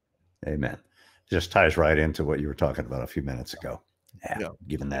you. Amen. Just ties right into what you were talking about a few minutes ago. Yeah.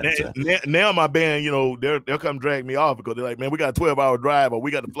 Given that now my band, you know, they'll come drag me off because they're like, man, we got a 12-hour drive, or we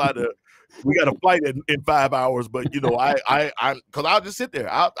got to fly to, we got a flight in 5 hours. But you know, because I'll just sit there.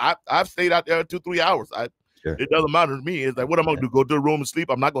 I've stayed out there 2-3 hours. It doesn't matter to me. It's like, what am I gonna do? Go to the room and sleep?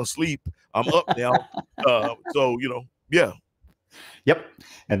 I'm not gonna sleep. I'm up now. So you know, yeah. Yep.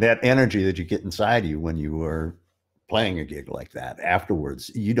 And that energy that you get inside you when you are playing a gig like that, afterwards,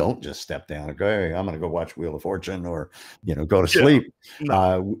 you don't just step down and go, hey, I'm going to go watch Wheel of Fortune, or, you know, go to sleep.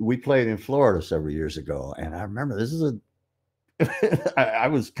 No. We played in Florida several years ago, and I remember this is I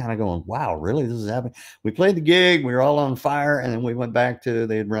was kind of going, wow, really? This is happening? We played the gig. We were all on fire. And then we went back to,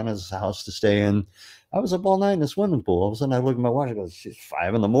 they had run us a house to stay in. I was up all night in the swimming pool. All of a sudden I look at my watch. I go, it's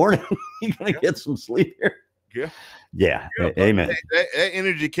 5 in the morning. You got to get some sleep here. Yeah. Amen. That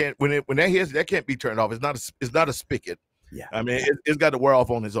energy can't, when that hits, that can't be turned off. It's not a spigot. Yeah. I mean, it's got to wear off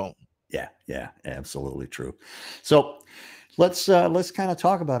on its own. Yeah. Absolutely true. So let's kind of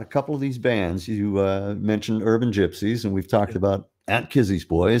talk about a couple of these bands. You mentioned Urban Gypsies, and we've talked about Aunt Kizzy's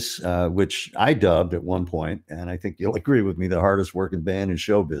Boys, which I dubbed at one point, and I think you'll agree with me, the hardest working band in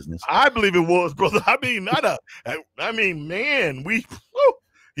show business. I believe it was, brother. I mean, man,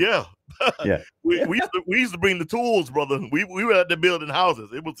 yeah. We used to bring the tools, brother. We were at the building houses.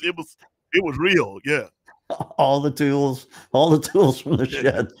 It was real. Yeah. All the tools from the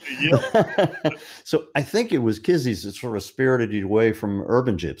shed. Yeah. So I think it was Kizzy's that sort of spirited you away from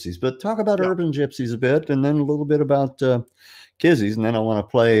Urban Gypsies, but talk about Urban Gypsies a bit, and then a little bit about Kizzy's, and then I want to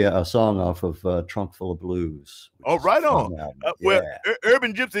play a song off of Trunk Full of Blues. Oh, right on. Well,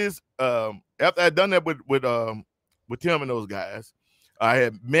 Urban Gypsies, after I'd done that with Tim and those guys, I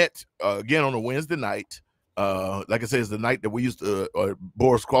had met again on a Wednesday night. Like I said, it's the night that we used to,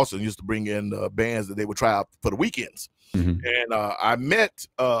 Boris Carlson used to bring in bands that they would try out for the weekends. And I met,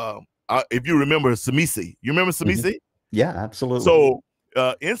 if you remember, Samisi. You remember Samisi? Yeah, absolutely. So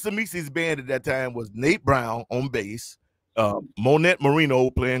in Samisi's band at that time was Nate Brown on bass, Monette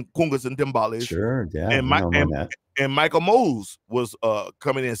Marino playing congas and timbales. Sure, yeah. And Michael Mose was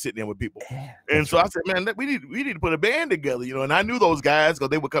coming in, sitting in with people. Yeah, and so I said, man, we need to put a band together, you know. And I knew those guys because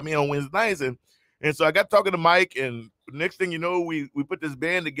they would come in on Wednesday nights. And so I got talking to Mike, and the next thing you know, we put this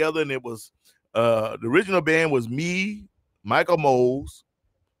band together, and it was the original band was me, Michael Mose,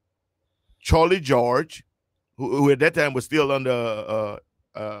 Charlie George, who at that time was still under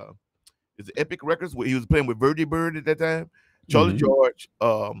is it Epic Records, where he was playing with Verdi Bird at that time. Charlie George,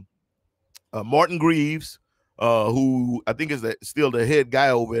 Martin Greaves, who I think is still the head guy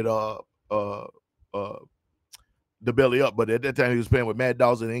over at the Belly Up, but at that time he was playing with Mad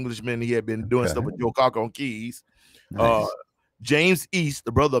Dogs and Englishmen. He had been doing stuff with Joe Cocker on keys. Nice. James East,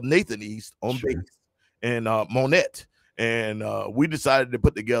 the brother of Nathan East, on bass, and Monette. And we decided to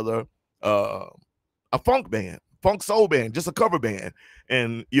put together a funk band, funk soul band, just a cover band.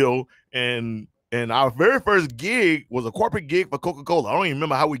 And you know, and our very first gig was a corporate gig for Coca-Cola. I don't even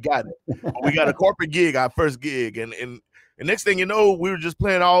remember how we got it. But we got a corporate gig, our first gig, and next thing you know, we were just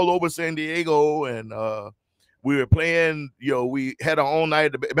playing all over San Diego, and we were playing, you know, we had our own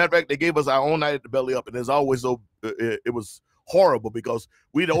night. Matter of fact, they gave us our own night at the Belly Up, and there's always it was horrible because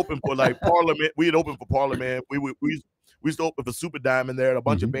we'd open for like Parliament. We'd open for Parliament. We used to open for Super Diamond there and a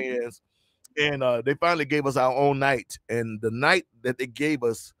bunch of bands, and they finally gave us our own night. And the night that they gave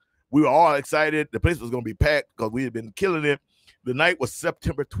us, we were all excited. The place was going to be packed because we had been killing it. The night was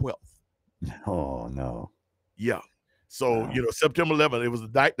September 12th. Oh no! Yeah. So you know, September 11th. It was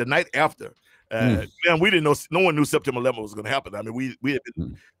the night after. And we didn't know. No one knew September 11th was going to happen. I mean, we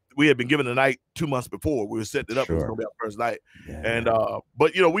had been given the night 2 months before. We were setting it up. It was going to be our first night. Yeah. And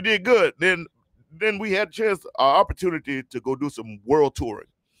but you know, we did good. Then we had a chance, opportunity to go do some world touring.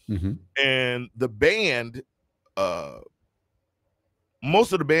 And the band,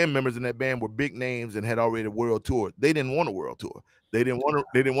 most of the band members in that band were big names and had already world toured. They didn't want a world tour. They didn't want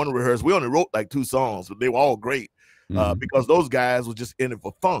to rehearse. We only wrote like 2 songs, but they were all great because those guys were just in it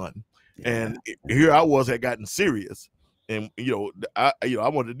for fun. Yeah. And here I was, had gotten serious, and you know, I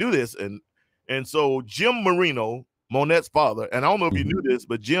wanted to do this, and so Jim Marino, Monette's father, and I don't know if you knew this,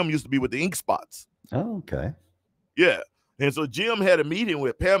 but Jim used to be with the Ink Spots. Oh, okay. Yeah. And so Jim had a meeting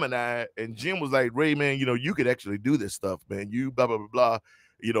with Pam and I, and Jim was like, Ray, man, you know, you could actually do this stuff, man. You blah, blah, blah, blah.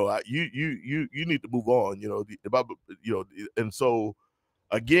 you know, you need to move on, you know, and so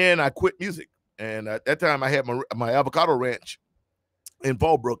again, I quit music. And at that time I had my avocado ranch in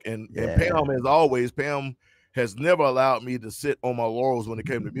Fallbrook, and Pam, as always, Pam has never allowed me to sit on my laurels when it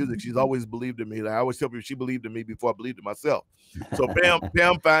came to music. She's always believed in me. And I always tell people she believed in me before I believed in myself. So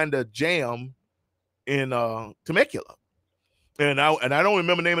Pam found a jam in Temecula. And I don't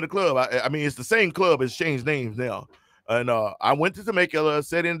remember the name of the club. I mean, it's the same club. It's changed names now. And I went to Temecula,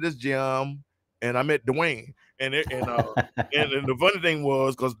 sat in this jam, and I met Dwayne. And the funny thing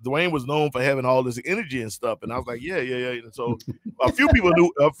was, because Dwayne was known for having all this energy and stuff, and I was like, yeah. And so a few people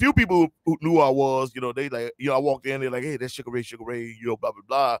who knew who I was, you know, they like, you know, I walked in, they're like, hey, that's Sugar Ray, you know, blah blah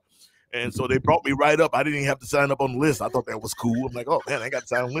blah. And so they brought me right up. I didn't even have to sign up on the list. I thought that was cool. I'm like, oh man, I got to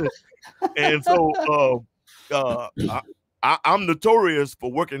sign on the list. And so I'm notorious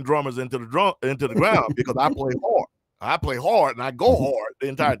for working drummers into the ground because I play hard. I play hard and I go hard the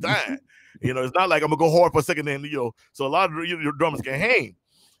entire time. You know, it's not like I'm gonna go hard for a second and, you know, so a lot of your drummers can hang.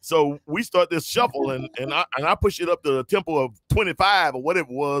 So we start this shuffle and I push it up to the tempo of 25 or whatever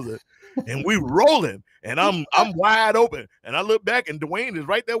it was, and we rolling, and I'm wide open, and I look back and Dwayne is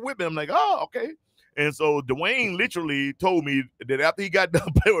right there with me. I'm like, oh, okay. And so Dwayne literally told me that after he got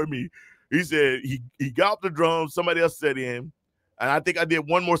done playing with me, he said he got off the drums, somebody else set in, and I think I did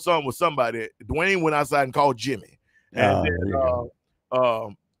one more song with somebody. Dwayne went outside and called Jimmy. And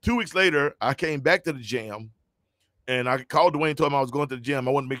then, 2 weeks later, I came back to the jam, and I called Dwayne, told him I was going to the jam.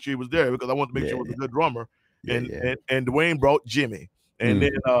 I wanted to make sure he was there because I wanted to make sure he was a good drummer. And Dwayne brought Jimmy. And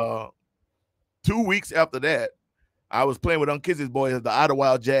then 2 weeks after that, I was playing with Kizzy's boys at the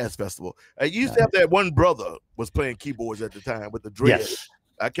Idlewild Jazz Festival. I used to have that one brother was playing keyboards at the time with the dread. Yes.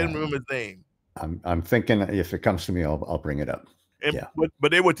 I can't remember his name. I'm thinking if it comes to me, I'll bring it up. And,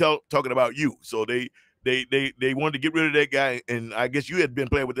 but they were talking about you, so they wanted to get rid of that guy, and I guess you had been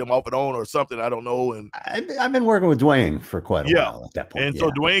playing with them off and on or something. I don't know. And I've been working with Dwayne for quite a while at that point. And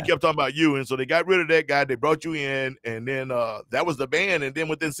so Dwayne kept talking about you, and so they got rid of that guy. They brought you in, and then that was the band. And then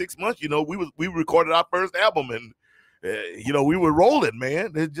within 6 months, you know, we recorded our first album, and you know, we were rolling,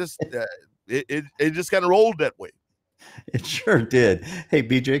 man. It just it just kind of rolled that way. It sure did. Hey,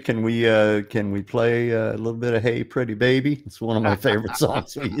 BJ, can we play a little bit of "Hey Pretty Baby"? It's one of my favorite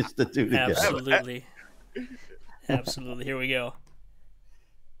songs we used to do together. Absolutely. Absolutely. Here we go.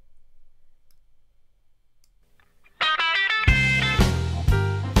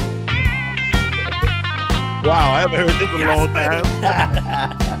 Wow, I haven't heard this in a long time.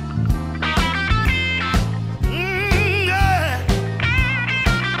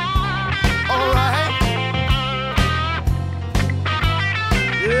 All right.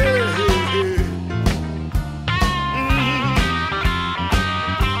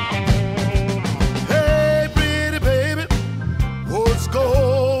 Hey, pretty baby, what's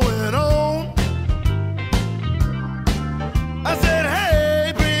going on? I said,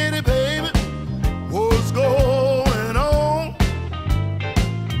 hey, pretty baby, what's going on?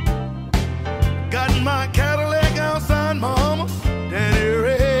 Got my Cadillac outside, mama, daddy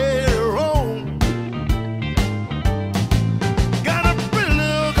ready to roll. Got a pretty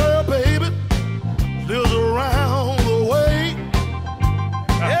little girl, baby, lives around the way.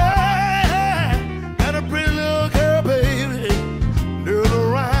 Yeah, got a pretty little girl, baby, lives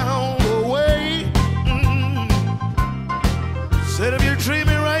around the way. Said if you treat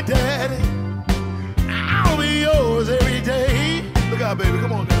me right, daddy, I'll be yours every day. Look out, baby,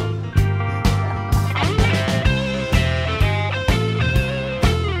 come on now.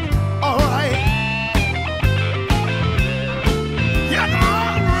 All right. Yeah, all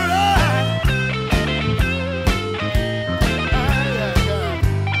right.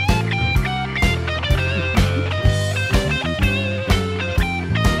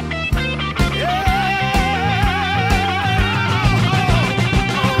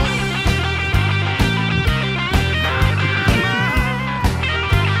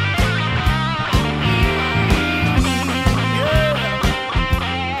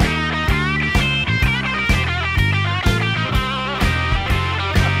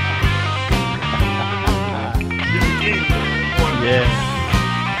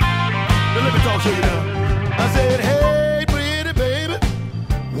 Now let me talk to you now. I said, hey, pretty baby,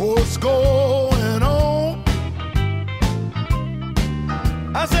 what's going on?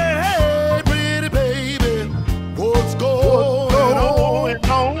 I said, hey, pretty baby, what's going on?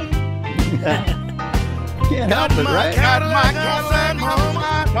 Can't help it, right? Got my Cadillac,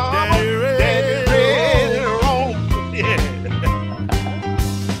 mama, daddy ready to roll. Yeah.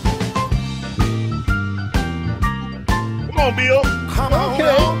 Come on, Bill. Come on, Okay.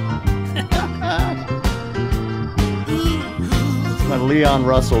 Bill. My of Leon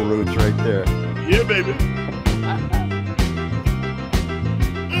Russell roots right there. Yeah, baby.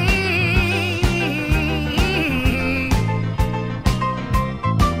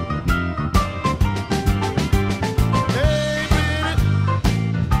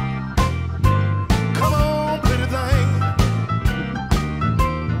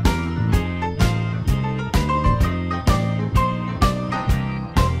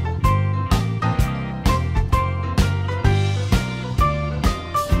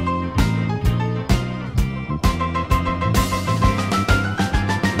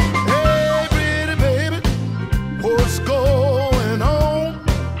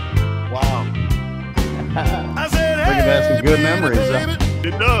 Good memories.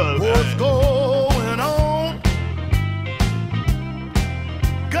 It does. What's going on?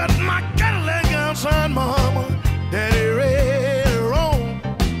 Got my Cadillac outside, mama. Daddy ready to roam.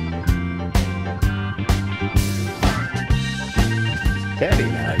 Teddy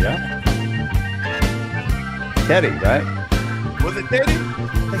now, yeah. Teddy, right? Was it Teddy?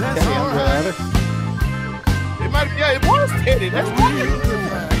 That's Teddy all Underwater. right. It might. Yeah, it was Teddy. That's right.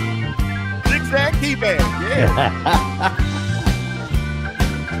 Zigzag key bag. Yeah.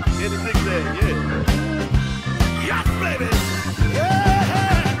 Teddy Zigzag. Yeah. Yes, baby. Yeah.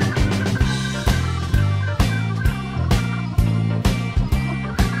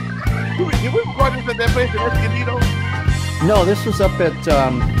 Did we record this at that place in Escondido? No, this was up at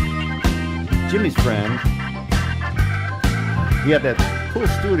Jimmy's friend. He had that cool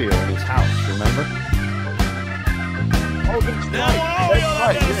studio in his house, remember? Oh, that's Now, right. all y'all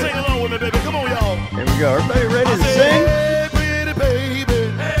out That's there right. sing along with me, baby. Come on, y'all. Here we go. Everybody ready to I sing? said, hey, pretty baby.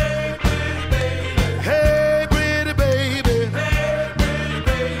 Hey, pretty baby. Hey, pretty baby.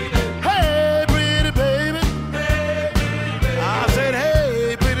 Hey, pretty baby. I said,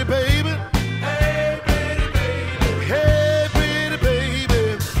 hey, pretty baby. Hey, pretty baby.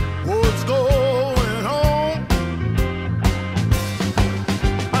 What's going on?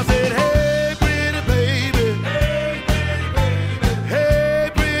 I said, hey, pretty baby. Hey,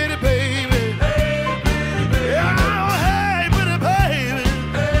 pretty baby. Yeah, hey, pretty baby.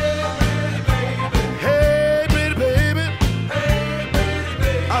 Hey, pretty baby.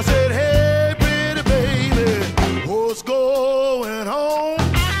 I said, hey, pretty baby. What's going on?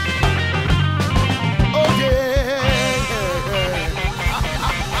 Oh, yeah.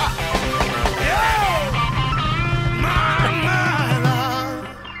 Yeah.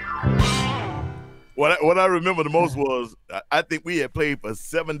 What I remember the most was I think we had played for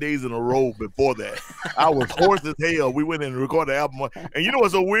 7 days in a row before that. I was hoarse as hell. We went in and recorded the album, and you know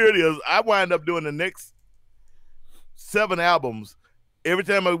what's so weird is I wind up doing the next 7 albums. Every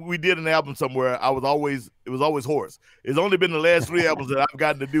time we did an album somewhere, it was always hoarse. It's only been the last 3 albums that I've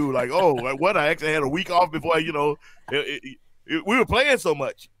gotten to do. Like, oh, like what? I actually had a week off before, we were playing so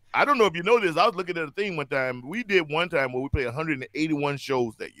much. I don't know if you know this. I was looking at a thing one time. We did one time where we played 181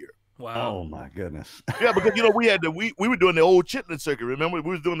 shows that year. Wow. Oh my goodness. Yeah, because we were doing the old chitlin circuit. Remember,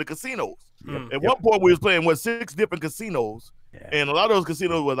 we was doing the casinos. Mm. At one point, we was playing 6 different casinos, Yeah. and a lot of those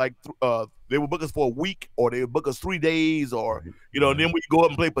casinos were like they would book us for a week, or they would book us 3 days, or and then we go up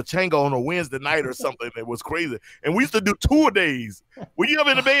and play pachanga on a Wednesday night or something. It was crazy, and we used to do tour days. Were you ever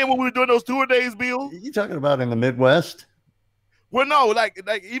in the band when we were doing those tour days, Bill? You talking about in the Midwest? Well, no, like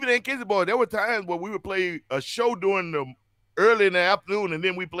even in Kissy Boy, there were times where we would play a show during the early in the afternoon, and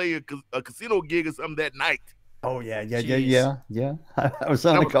then we play a casino gig or something that night. Oh yeah. Jeez. I was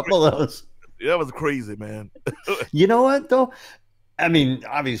on a couple of those. That was crazy, man. You know what though? I mean,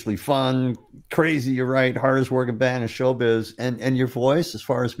 obviously fun, crazy. You're right. Hardest working band in showbiz, and your voice, as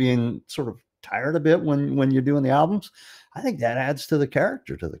far as being sort of tired a bit when you're doing the albums. I think that adds to the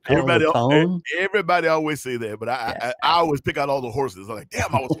character, to the color, the tone. Everybody always say that, but I always pick out all the horses. I'm like,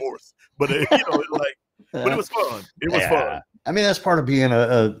 damn, I was hoarse, but but it was fun. It was fun. I mean, that's part of being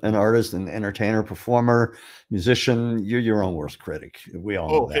an artist, an entertainer, performer, musician. You're your own worst critic. We all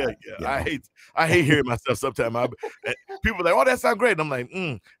know that. Hell yeah. I hate hearing myself sometimes. People are like, oh, that sounds great. And I'm like,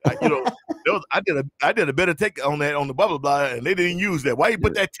 I did a better take on that on the blah blah blah, and they didn't use that. Why you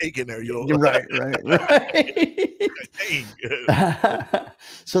put that take in there? You're right.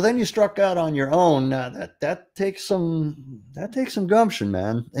 So then you struck out on your own. That takes some gumption,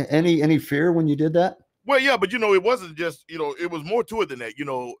 man. Any fear when you did that? Well, yeah, but it wasn't just, it was more to it than that.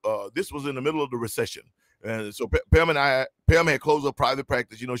 This was in the middle of the recession. And so Pam had closed up private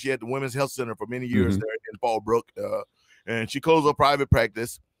practice. She had the Women's Health Center for many years there in Fallbrook. And she closed up private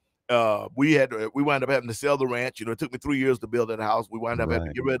practice. we wound up having to sell the ranch. You know, it took me 3 years to build that house. We wound up having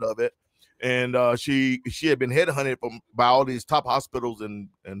to get rid of it. And she had been headhunted by all these top hospitals and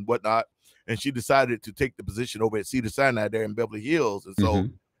whatnot. And she decided to take the position over at Cedars-Sinai there in Beverly Hills. And so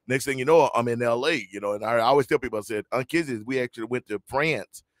next thing you know, I'm in LA, you know, and I always tell people, I said, Aunt Kizzy, we actually went to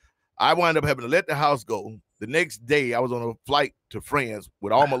France. I wound up having to let the house go. The next day I was on a flight to France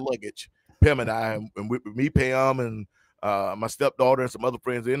with all my luggage, Pam and I, and with me, Pam, and my stepdaughter and some other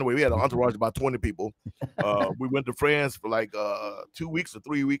friends. Anyway, we had an entourage of about 20 people. We went to France for like 2 weeks or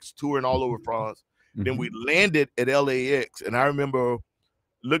 3 weeks, touring all over France. Then we landed at LAX, and I remember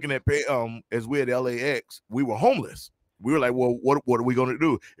looking at Pam as we at LAX. We were homeless. We were like, well, what are we going to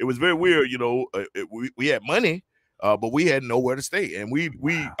do? It was very weird, you know. We had money, but we had nowhere to stay. And we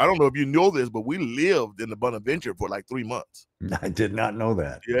I don't know if you know this, but we lived in the Bonaventure for like 3 months. I did not know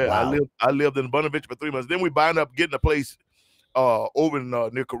that. Yeah, wow. I lived in the Bonaventure for 3 months. Then we bound up getting a place over in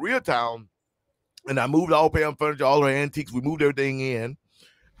near Koreatown, and I moved all Pam furniture, all her antiques. We moved everything in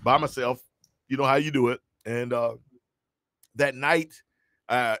by myself. You know how you do it. And that night,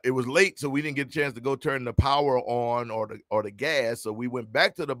 it was late, so we didn't get a chance to go turn the power on or the gas. So we went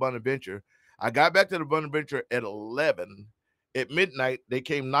back to the Bonaventure. I got back to the Bonaventure at 11. At midnight, they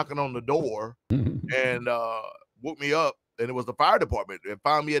came knocking on the door and woke me up. And it was the fire department that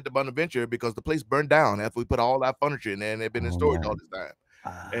found me at the Bonaventure because the place burned down after we put all that furniture in there, and they'd been in storage all this time.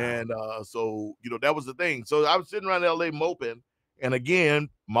 And so, you know, that was the thing. So I was sitting around LA moping. And again,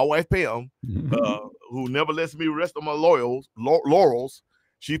 my wife, Pam, who never lets me rest on my laurels,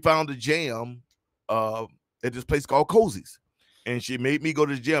 she found a jam at this place called Cozy's. And she made me go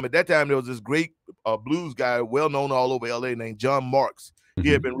to the jam. At that time, there was this great blues guy, well-known all over LA, named John Marks. He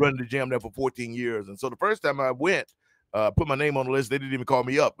had been running the jam there for 14 years. And so the first time I went, put my name on the list, they didn't even call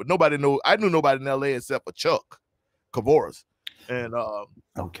me up. But I knew nobody in LA except for Chuck Kavoris. And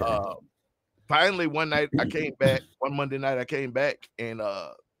finally, one night I came back, one Monday night I came back, and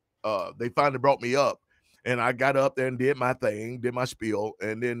they finally brought me up. And I got up there and did my thing, did my spiel.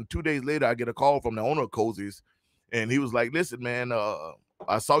 And then 2 days later, I get a call from the owner of Cozy's. And he was like, listen, man,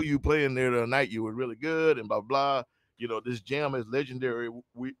 I saw you playing there the night. You were really good and blah, blah. You know, this jam is legendary.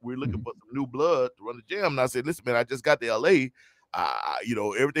 We're looking for some new blood to run the jam. And I said, listen, man, I just got to LA. You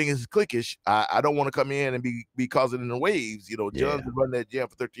know, everything is cliquish. I don't want to come in and be causing in the waves. You know, John's been running that jam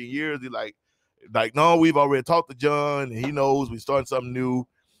for 13 years. He like, no, we've already talked to John. And he knows we're starting something new.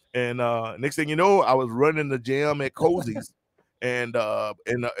 And next thing you know, I was running the jam at Cozy's. And of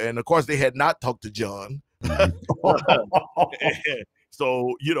course, they had not talked to John.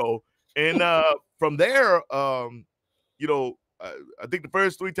 So, you know, and from there, you know, I think the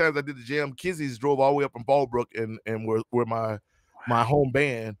first 3 times I did the jam, Kizzy's drove all the way up from Fallbrook and were my home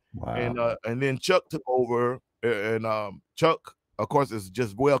band. Wow. And then Chuck took over, and Chuck, of course, is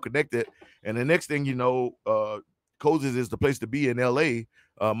just well connected. And the next thing you know, Cozy's is the place to be in LA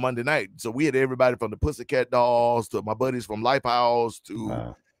Monday night. So we had everybody from the Pussycat Dolls to my buddies from Lifehouse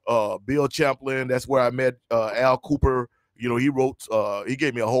to Bill Champlin. That's where I met Al Cooper. You know, he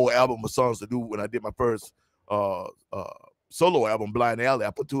gave me a whole album of songs to do when I did my first solo album, Blind Alley. I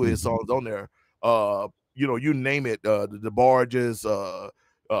put 2 of his songs on there. You know, you name it, the Barges.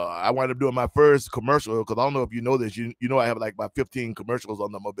 I wound up doing my first commercial because I don't know if you know this. You know, I have like about 15 commercials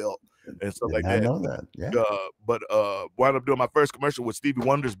under my belt and stuff like that. I know that. Yeah. But wound up doing my first commercial with Stevie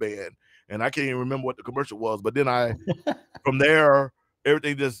Wonder's band, and I can't even remember what the commercial was. But then from there,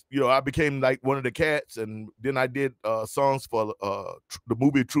 everything just, you know, I became like one of the cats, and then I did songs for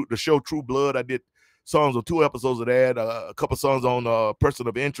the show True Blood. I did songs on 2 episodes of that, a couple songs on Person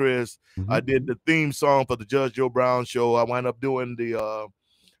of Interest. I did the theme song for the Judge Joe Brown show. I wound up doing the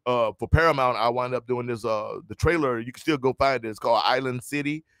for Paramount. I wound up doing this the trailer. You can still go find it. It's called Island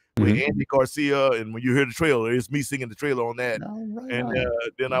City with Andy Garcia, and when you hear the trailer, it's me singing the trailer on that.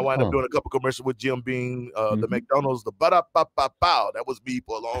 Then I wound up doing a couple commercials with Jim Beam, the McDonald's, the ba-da-ba-ba-bow. That was me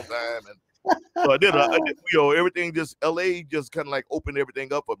for a long time. And so I did, you know, everything just, LA just kind of like opened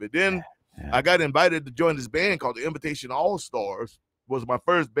everything up a bit. Then I got invited to join this band called the Invitation All Stars. Was my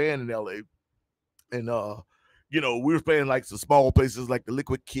first band in LA. And you know, we were playing like some small places like the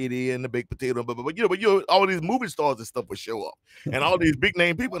Liquid Kitty and the Baked Potato, but you know, all these movie stars and stuff would show up, and all these big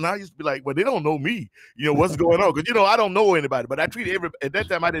name people. And I used to be like, well, they don't know me. You know, what's going on? Because, you know, I don't know anybody, but I treated at that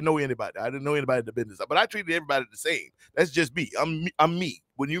time I didn't know anybody. I didn't know anybody in the business, but I treated everybody the same. That's just me. I'm me.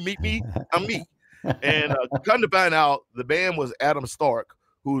 When you meet me, I'm me. And come to find out, the band was Adam Stark,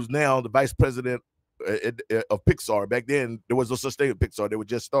 who's now the vice president of Pixar. Back then there was no such thing as Pixar. They were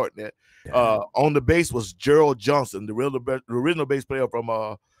just starting it. On the bass was Gerald Johnson, the original bass player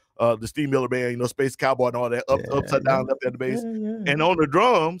from the Steve Miller Band, you know, Space Cowboy and all that, upside down, left at the bass. And on the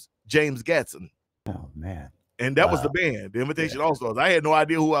drums, James Gatson. Oh, man. And that was the band, the Invitation All-Stars. I had no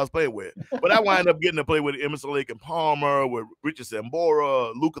idea who I was playing with. But I wound up getting to play with Emerson, Lake and Palmer, with Richard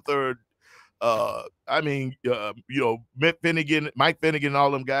Sambora, Luca Third. I mean, you know, Mike Finnegan,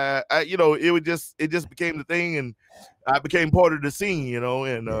 all them guys. You know, it just became the thing, and I became part of the scene, you know,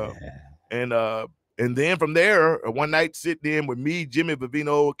 and then from there, one night sitting in with me, Jimmy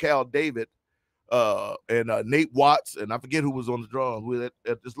Vivino, Cal David, and Nate Watts, and I forget who was on the drums. We were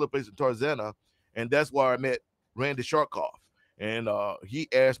at this little place in Tarzana, and that's where I met Randy Sharkoff. And he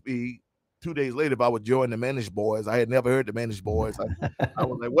asked me 2 days later if I would join the Managed Boys. I had never heard the Managed Boys. I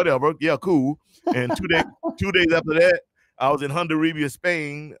was like, whatever, yeah, cool. And 2 days after that, I was in Honduras,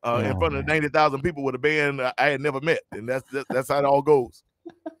 Spain, in front of 90,000 people with a band I had never met, and that's how it all goes.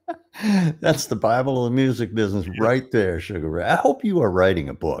 That's the Bible of the music business right there, Sugar Ray. I hope you are writing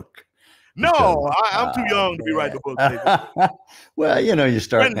a book. No, I'm too young to be writing a book. Well, you know, you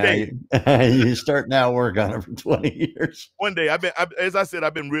start now work on it for 20 years. One day, as I said,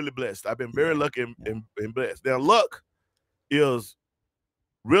 I've been really blessed. I've been very lucky and blessed. Now, luck is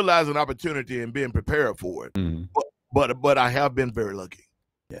realizing opportunity and being prepared for it. But I have been very lucky.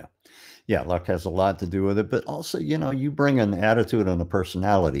 Yeah, luck has a lot to do with it, but also, you know, you bring an attitude and a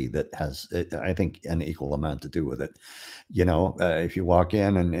personality that has, I think, an equal amount to do with it. You know, if you walk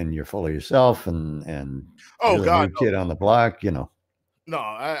in and you're full of yourself and oh God, new kid on the block, you know. No,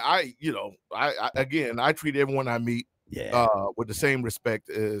 I again, I treat everyone I meet with the same respect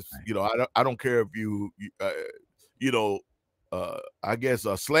as, you know, I don't care if you know, I guess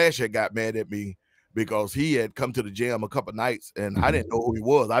Slash had got mad at me because he had come to the jam a couple nights and I didn't know who he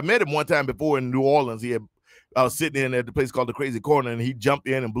was. I met him one time before in New Orleans. I was sitting in at the place called the Crazy Corner, and he jumped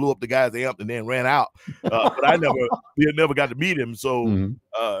in and blew up the guy's amp and then ran out. But we had never got to meet him. So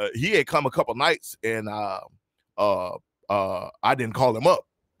he had come a couple nights, and I didn't call him up.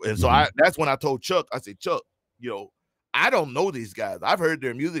 And so that's when I told Chuck, I said, Chuck, you know, I don't know these guys. I've heard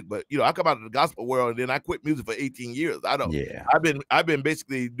their music, but you know, I come out of the gospel world and then I quit music for 18 years. I've been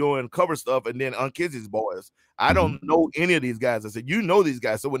basically doing cover stuff and then on Kizzy's Boys. I don't know any of these guys. I said, you know these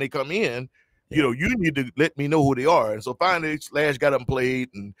guys. So when they come in, you know, you need to let me know who they are. And so finally Slash got them played,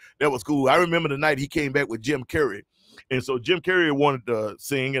 and that was cool. I remember the night he came back with Jim Carrey. And so Jim Carrey wanted to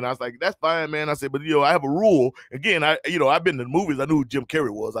sing, and I was like, that's fine, man. I said, but you know, I have a rule. Again, I've been to the movies. I knew who Jim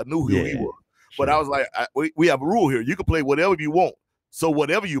Carrey was. I knew who he was. But I was like, we have a rule here. You can play whatever you want. So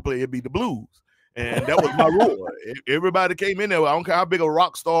whatever you play, it'd be the blues. And that was my rule. Everybody came in there. I don't care how big a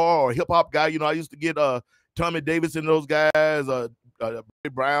rock star or hip hop guy. You know, I used to get Tommy Davis and those guys, Barry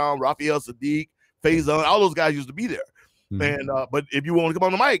Brown, Raphael Sadiq, Faison. All those guys used to be there. And but if you want to come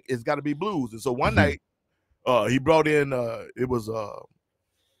on the mic, it's got to be blues. And so one night, he brought in it was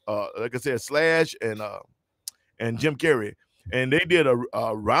like I said, Slash and Jim Carrey. And they did a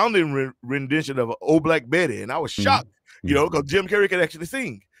rounding rendition of "Oh Black Betty," and I was shocked, you know, because Jim Carrey could actually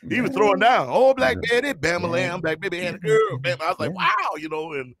sing. He was throwing down "Oh Black Betty, Bam a Lamb, Black Baby and a girl." Bam. I was like, wow, you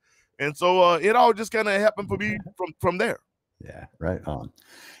know, and so it all just kind of happened for me from there. Yeah, right on.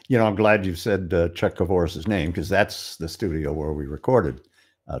 You know, I'm glad you said Chuck Kavoris's name, because that's the studio where we recorded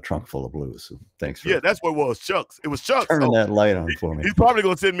Trunk Full of Blues. So thanks for that's what it was. Chuck's. It was Chuck's. Turning that light on for me. He's probably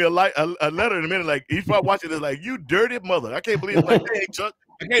gonna send me a letter in a minute. Like he's probably watching this. Like, you dirty mother. I can't believe it. Like, hey Chuck,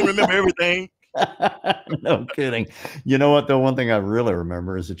 I can't remember everything. No kidding. You know what though? One thing I really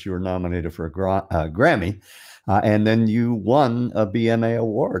remember is that you were nominated for a Grammy, and then you won a BMA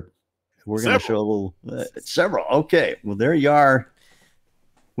award. We're going to show a little several. Okay, well there you are.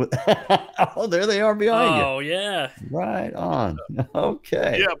 Oh, there they are behind you. Oh, yeah. Right on.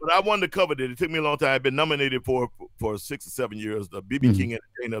 Okay. Yeah, but I wanted to cover it. It took me a long time. I've been nominated for 6 or 7 years, the BB King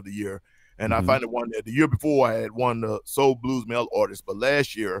Entertainer of the Year. And I finally won that. The year before, I had won the Soul Blues Male Artist. But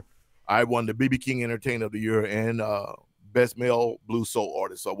last year, I won the BB King Entertainer of the Year and Best Male Blues Soul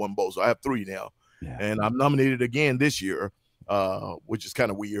Artist. So I won both. So I have 3 now. Yeah. And I'm nominated again this year, which is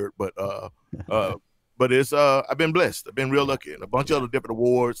kind of weird. But it's I've been blessed. I've been real lucky, and a bunch of other different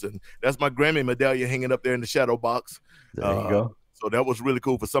awards, and that's my Grammy medallion hanging up there in the shadow box. There you go. So that was really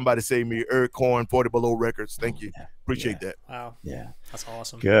cool for somebody to say me. Eric Korn, 40 Below Records. Thank you. Appreciate that. Wow. Yeah. That's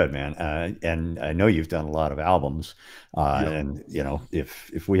awesome. Good, man. And I know you've done a lot of albums. And you know,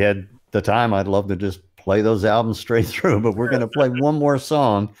 if we had the time, I'd love to just play those albums straight through, but we're going to play one more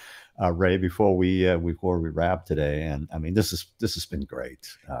song Ray, before we wrap today, and I mean this has been great.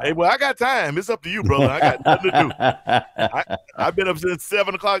 Hey, well, I got time. It's up to you, brother. I got nothing to do. I've been up since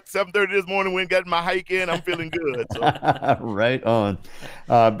 7:30 this morning. Went and got my hike in. I'm feeling good. So. Right on.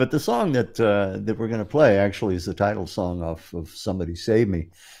 But the song that we're going to play actually is the title song of "Somebody Save Me,"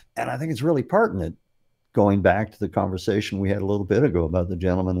 and I think it's really pertinent, going back to the conversation we had a little bit ago about the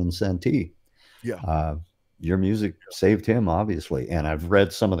gentleman in Santee. Yeah. Your music saved him, obviously. And I've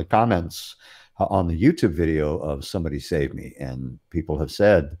read some of the comments on the YouTube video of Somebody Save Me. And people have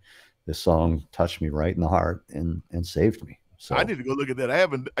said this song touched me right in the heart and saved me. So I need to go look at that. I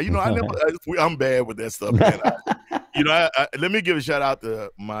haven't, I'm bad with that stuff, man. Let me give a shout out to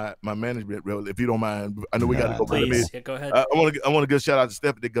my management, if you don't mind. I know we got to go. Please, go ahead. I want to give a shout out to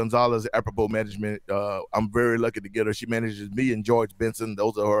Stephanie Gonzalez, apropos management. I'm very lucky to get her. She manages me and George Benson.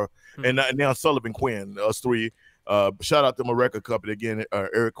 Those are her, and now Sullivan Quinn. Us three. Shout out to my record company again,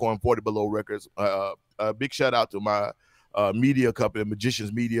 Eric Korn, 40 Below Records. A big shout out to my media company,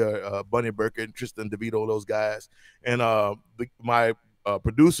 Magicians Media, Bunny Burke, Tristan DeVito, those guys, and my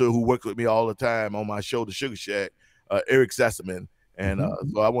producer who works with me all the time on my show, The Sugar Shack. Eric Sassaman, and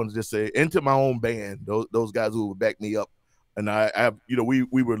so I want to just say, into my own band, those guys who would back me up, and I have, we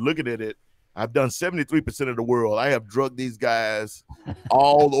were looking at it. I've done 73% of the world. I have drugged these guys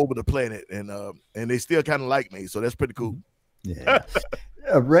all over the planet, and they still kind of like me, so that's pretty cool. Yeah.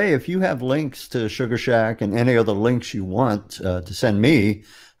 Ray, if you have links to Sugar Shack and any other links you want to send me,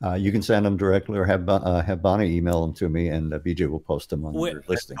 you can send them directly or have Bonnie email them to me, and BJ will post them on your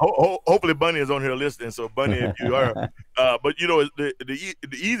listing. Hopefully Bunny is on here listening. So Bunny, if you are, but the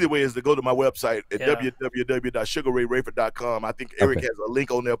easy way is to go to my website at www.sugarrayrayford.com. I think Eric has a link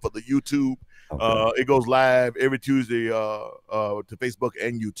on there for the YouTube. Okay. It goes live every Tuesday to Facebook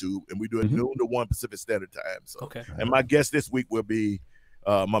and YouTube, and we do it noon to 1 Pacific Standard Time. So, and my guest this week will be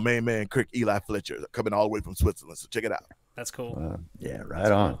my main man, Kirk Eli Fletcher, coming all the way from Switzerland. So check it out. That's cool. Yeah,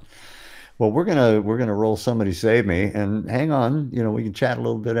 right on. Well, we're gonna roll Somebody Save Me, and hang on, we can chat a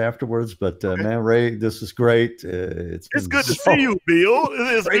little bit afterwards. But man, Ray, this is great. It's good to see you, Bill.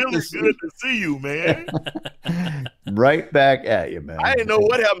 It's really good to see you, man. Right back at you, man. I didn't know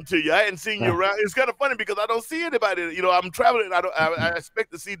what happened to you. I hadn't seen you around. It's kind of funny because I don't see anybody. I'm traveling. I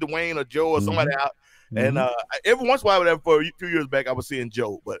expect to see Dwayne or Joe or somebody out. And every once in a while, for 2 years back, I was seeing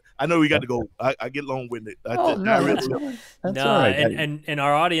Joe, but I know we got to go. I get long-winded. That's all right. And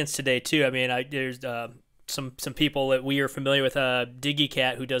our audience today too. I mean, there's some people that we are familiar with. Diggy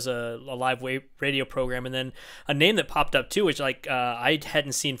Cat, who does a live radio program, and then a name that popped up too, which I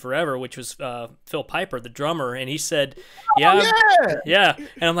hadn't seen forever, which was Phil Piper, the drummer, and he said, yeah, and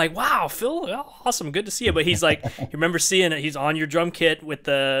I'm like, wow, Phil, awesome, good to see you. But he's like, you remember seeing it? He's on your drum kit with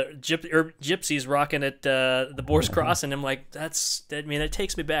the gypsies rocking at the Boar's Cross, and I'm like, it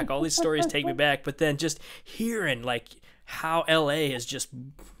takes me back. All these stories take me back. But then just hearing how LA is just.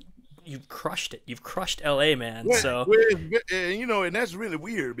 You've crushed it. You've crushed LA, man. And that's really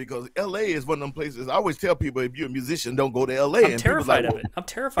weird because LA is one of them places. I always tell people, if you're a musician, don't go to LA. I'm terrified of it. I'm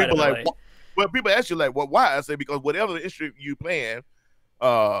terrified of LA. Well, people ask you why? I say because whatever instrument you playing,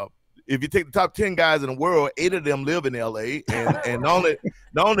 if you take the top 10 guys in the world, 8 of them live in LA, and not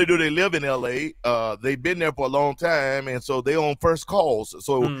only do they live in LA, they've been there for a long time, and so they on first calls.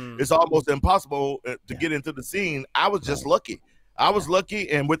 So it's almost impossible to get into the scene. I was just lucky. And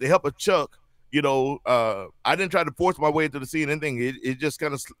with the help of Chuck, I didn't try to force my way into the scene. Anything.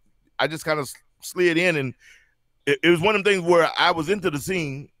 I just kind of slid in, and it was one of them things where I was into the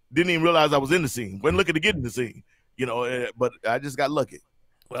scene, didn't even realize I was in the scene. Wasn't looking to get in the scene, but I just got lucky.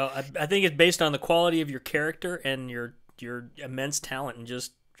 Well, I think it's based on the quality of your character and your immense talent, and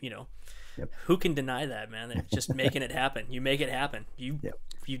just who can deny that, man? They're just making it happen. You make it happen. You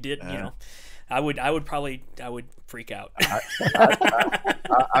did, I would freak out.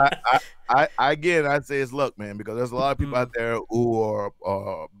 I'd say it's luck, man, because there's a lot of people out there who are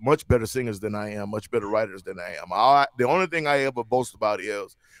much better singers than I am, much better writers than I am. The only thing I ever boast about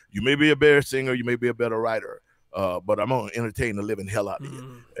is you may be a better singer, you may be a better writer, but I'm gonna entertain the living hell out of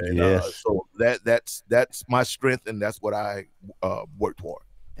you. And so that's my strength, and that's what I work toward.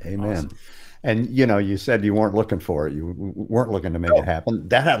 Amen. Awesome. And you said you weren't looking for it. You weren't looking to make it happen.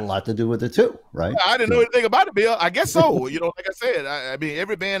 That had a lot to do with it too, right? I didn't know anything about it, Bill. I guess so. Like I said, I mean,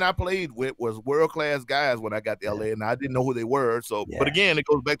 every band I played with was world-class guys when I got to LA, and I didn't know who they were. So, but again, it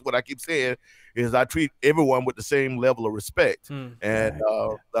goes back to what I keep saying: is I treat everyone with the same level of respect, and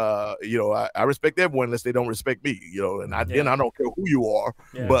I respect everyone unless they don't respect me. And then I don't care who you are.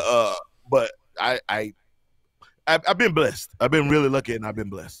 Yeah. But I've been blessed. I've been really lucky, and I've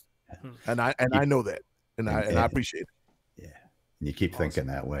been blessed. And I know that, and I appreciate it. You keep thinking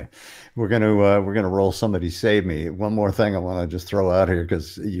that way. We're gonna roll Somebody Save Me. One more thing I want to just throw out here,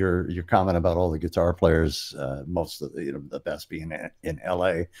 because your comment about all the guitar players, most of the best being in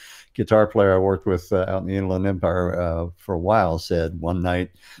LA. Guitar player I worked with out in the Inland Empire for a while said one night,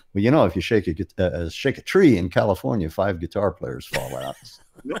 well, if you shake a tree in California, 5 guitar players fall out.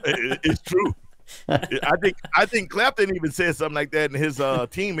 It's true. I think Clapton even said something like that, and his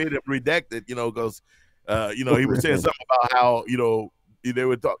team made it redacted. Because. He was saying something about how, they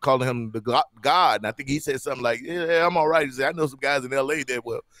were calling him the God. And I think he said something like, yeah, I'm all right. He said, I know some guys in L.A. that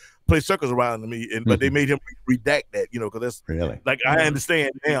will play circles around me, but they made him redact that, because that's really, like, I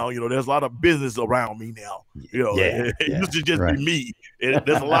understand now, there's a lot of business around me now. It used to just be me.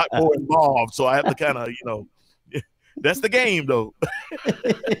 There's a lot more involved. So I have to kind of, that's the game, though.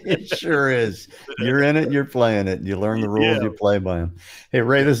 It sure is. You're in it. You're playing it. You learn the rules. You play by them. Hey,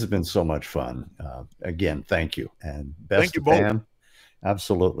 Ray, this has been so much fun. Again, thank you. And best to Pam. Both.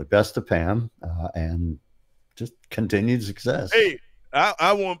 Absolutely. Best to Pam. And just continued success. Hey,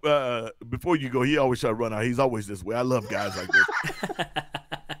 I want, before you go, he always try to run out. He's always this way. I love guys like this.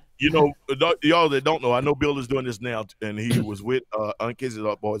 Y'all that don't know, I know Bill is doing this now, and he was with Unkiss's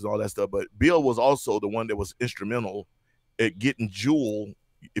Boys and all that stuff, but Bill was also the one that was instrumental at getting Jewel,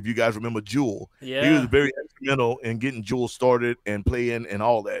 if you guys remember Jewel. Yeah. He was very instrumental in getting Jewel started and playing and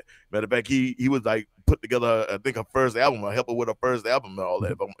all that. Matter of fact, he was like put together, I think, a first album, or help her with a first album and all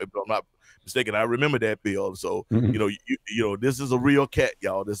that, if I'm not mistaken. I remember that, Bill. So, this is a real cat,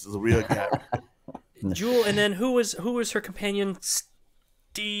 y'all. This is a real cat. Jewel, and then who was her companion?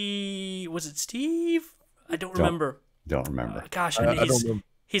 Was it Steve? I don't remember. Don't remember. Gosh,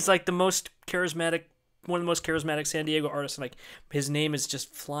 he's like the most charismatic, one of the most charismatic San Diego artists. And like, his name is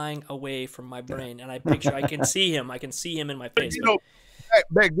just flying away from my brain, and I can see him. I can see him in my face.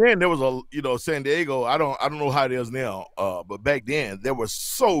 Back then there was San Diego. I don't know how it is now, but back then there were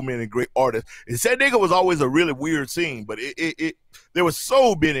so many great artists. And San Diego was always a really weird scene, but there were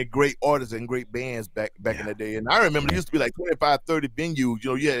so many great artists and great bands back in the day. And I remember there used to be like 25, 30 venues.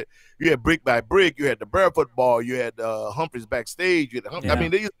 You had Brick by Brick, you had the Barefoot Ball, you had Humphreys Backstage. You had I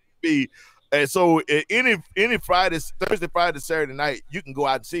mean, there used to be. And so any Thursday, Friday, Saturday night, you can go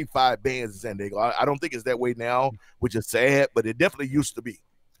out and see 5 bands in San Diego. I don't think it's that way now, which is sad, but it definitely used to be.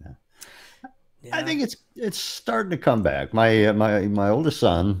 Yeah. I think it's starting to come back. My oldest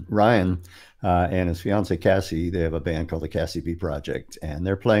son, Ryan, and his fiance Cassie, they have a band called the Cassie B Project, and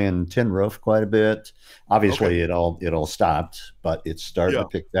they're playing Tin Roof quite a bit. Obviously, it all stopped, but it's starting to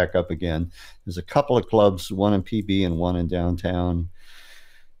pick back up again. There's a couple of clubs, one in PB and one in downtown.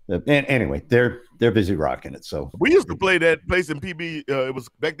 And anyway, they're busy rocking it. So we used to play that place in PB. It was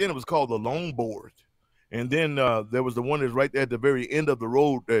back then. It was called the Longboard, and then there was the one that's right there at the very end of the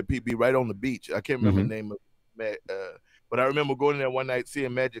road at PB, right on the beach. I can't remember the name of it, but I remember going in there one night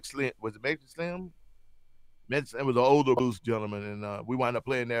seeing Magic Slim. Was it Magic Slim? Magic Slim was an older blues gentleman, and we wound up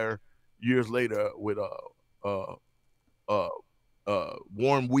playing there years later with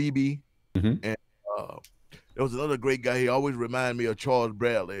Warren Weeby and. There was another great guy. He always reminded me of Charles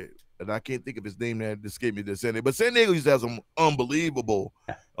Bradley, and I can't think of his name now. It escaped me this San Diego. But San Diego used to have some unbelievable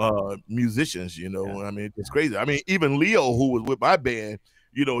musicians. I mean, it's crazy. I mean, even Leo, who was with my band,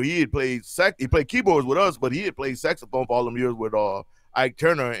 he had played he played keyboards with us, but he had played saxophone for all them years with Ike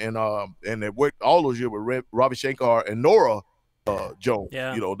Turner, and they worked all those years with Ravi Shankar and Nora Jones.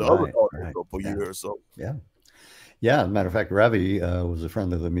 Yeah. The other artists for years. So Yeah, as a matter of fact, Ravi was a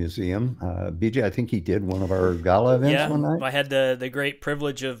friend of the museum. BJ, I think he did one of our gala events one night. I had the great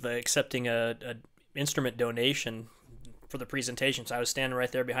privilege of accepting a instrument donation for the presentation. So I was standing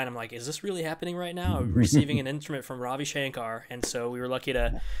right there behind him like, is this really happening right now? I'm receiving an instrument from Ravi Shankar. And so we were lucky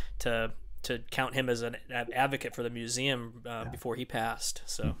to count him as an advocate for the museum before he passed.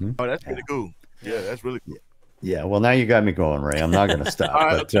 So Oh, that's pretty cool. Yeah, that's really cool. Yeah, well, now you got me going, Ray. I'm not going to stop.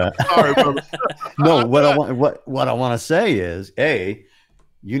 But sorry, brother. No, what I want to say is, A,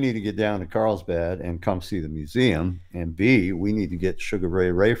 you need to get down to Carlsbad and come see the museum, and B, we need to get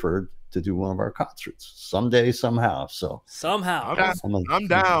Sugaray Rayford to do one of our concerts someday, somehow. So somehow, I'm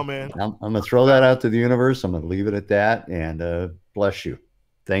down, man. I'm going to throw that out to the universe. I'm going to leave it at that, and bless you.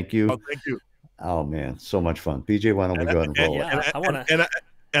 Thank you. Oh, thank you. Oh man, so much fun. BJ, why don't we go ahead and roll it?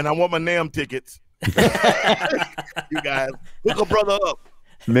 And I want my NAMM tickets. You guys, hook a brother up.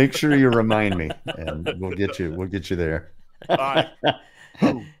 Make sure you remind me, and we'll get you there. All right.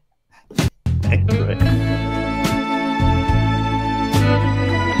 Thanks, Ray.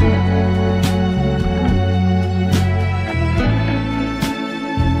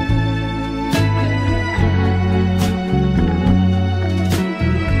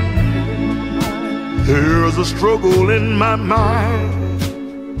 Hear There's a struggle in my mind.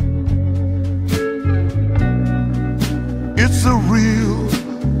 It's a real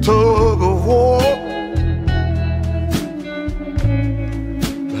tug of war,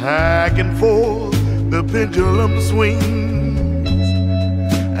 back and forth the pendulum swings,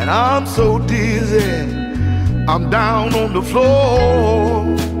 and I'm so dizzy I'm down on the floor.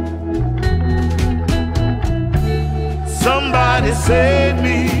 Somebody save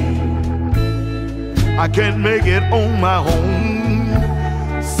me, I can't make it on my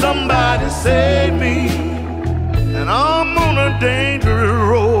own. Somebody save me, and I'm on a dangerous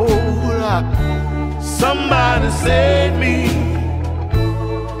road. Somebody save me,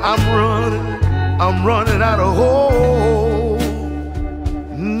 I'm running out of hope.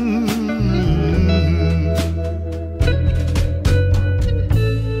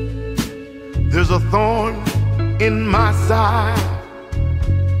 There's a thorn in my side,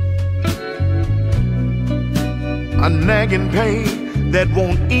 a nagging pain that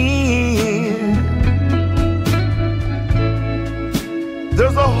won't end.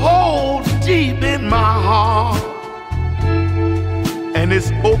 There's a hole deep in my heart, and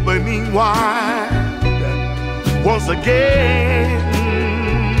it's opening wide once again.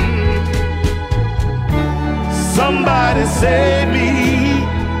 Somebody save me,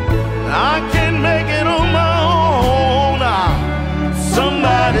 I can't make it on my own.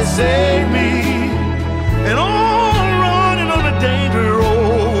 Somebody save me, and I'm running on a dangerous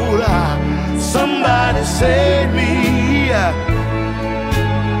road. Somebody save me,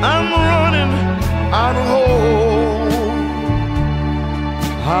 I'm running out of hope,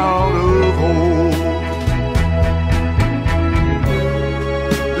 out of hope.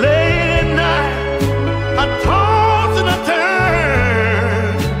 Late at night, I toss and I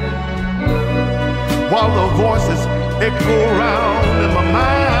turn, while the voices echo around in my mind.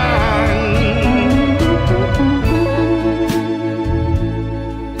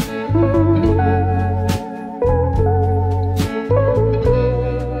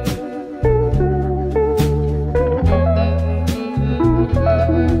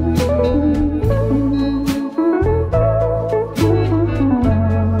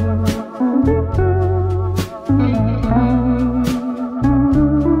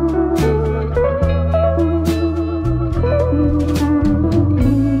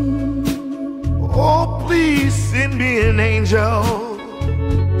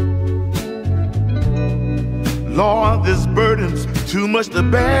 Lord, this burden's too much to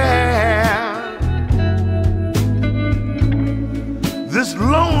bear. This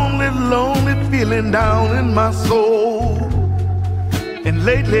lonely, lonely feeling down in my soul. And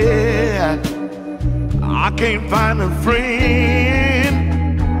lately, I can't find a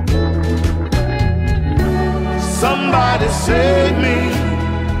friend. Somebody save me,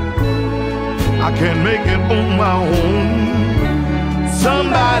 I can't make it on my own.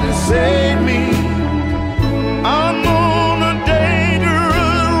 Somebody save me, I'm on a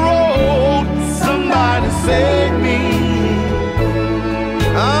dangerous road. Somebody save me,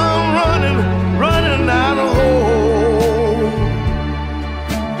 I'm running out of hope.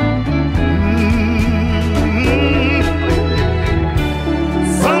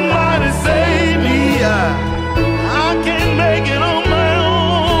 Somebody save me, I can't make it on my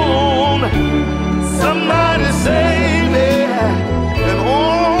own. Somebody save me, and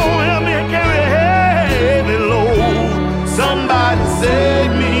oh, help me carry a heavy load. Somebody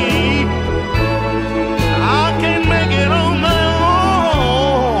save me, I can't make it on my own.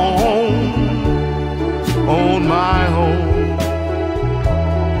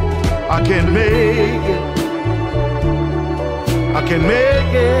 I can't make it, I can't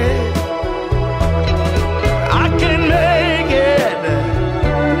make it, I can't make it,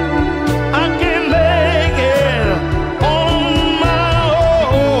 I can't make it on my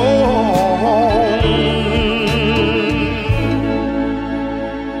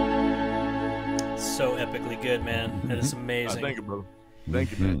own. So epically good, man. That is amazing. Thank you, brother.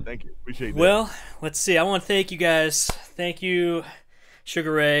 Thank you, man. Thank you. Appreciate that. Well, let's see. I want to thank you guys. Thank you,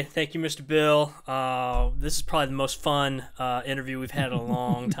 Sugar Ray. Thank you, Mr. Bill. This is probably the most fun interview we've had in a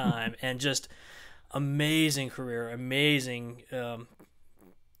long time, and just amazing career, amazing.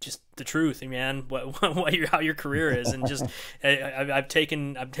 Just the truth, man. How your career is, and just I've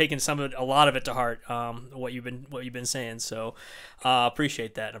taken some of it, a lot of it to heart. What you've been saying. So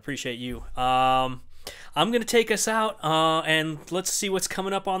appreciate that. Appreciate you. I'm going to take us out, and let's see what's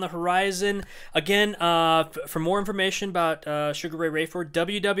coming up on the horizon. Again, for more information about Sugaray Rayford,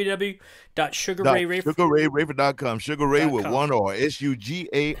 www.sugarrayrayford.com. Sugar Ray with one R,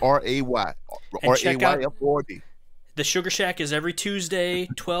 SUGARAY, and check out RAYFORD. The Sugar Shack is every Tuesday,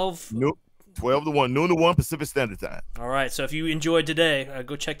 12. Nope. 12 to 1, noon to 1 Pacific Standard Time. All right. So if you enjoyed today,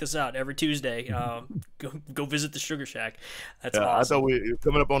 go check this out every Tuesday. Go visit the Sugar Shack. That's awesome. I thought we were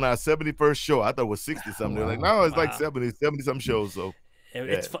coming up on our 71st show. I thought it was 60 something. They're like, no, it's like 70 some shows. So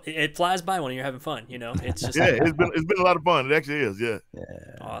it flies by when you're having fun, you know. It's just it's been a lot of fun. It actually is, yeah.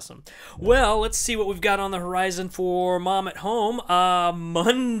 Awesome. Well, let's see what we've got on the horizon for Mom at Home.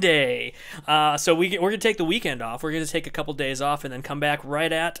 Monday. So we're gonna take the weekend off. We're gonna take a couple days off and then come back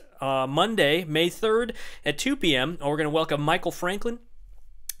right at Monday, May 3rd at 2 p.m. We're gonna welcome Michael Franklin,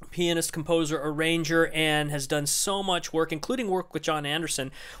 pianist, composer, arranger, and has done so much work, including work with John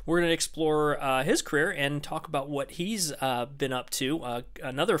Anderson. We're going to explore his career and talk about what he's been up to.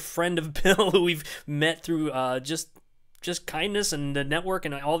 Another friend of Bill who we've met through just kindness and the network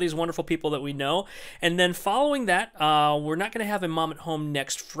and all these wonderful people that we know. And then following that, we're not going to have a Mom at Home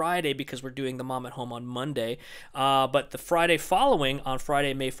next Friday because we're doing the Mom at Home on Monday. But the Friday following, on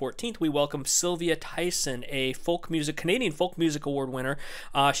Friday, May 14th, we welcome Sylvia Tyson, a Canadian Folk Music Award winner.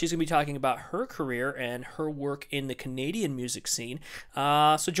 She's going to be talking about her career and her work in the Canadian music scene.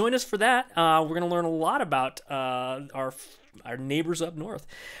 So join us for that. We're going to learn a lot about our neighbors up north.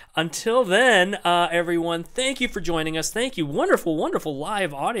 Until then, everyone, thank you for joining us. Thank you. Wonderful, wonderful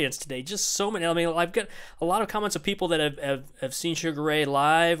live audience today. Just so many. I mean, I've got a lot of comments of people that have seen Sugar Ray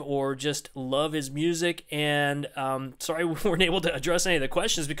live or just love his music. And sorry we weren't able to address any of the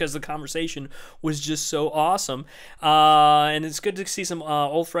questions because the conversation was just so awesome. And it's good to see some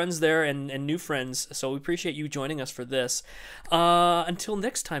old friends there and new friends. So we appreciate you joining us for this. Until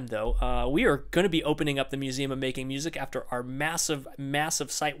next time, though, we are going to be opening up the Museum of Making Music after our massive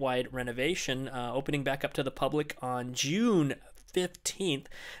site-wide renovation, opening back up to the public on June 15th.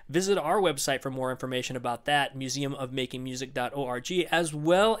 Visit our website for more information about that, museumofmakingmusic.org, as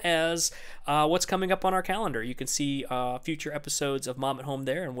well as what's coming up on our calendar. You can see future episodes of Mom at Home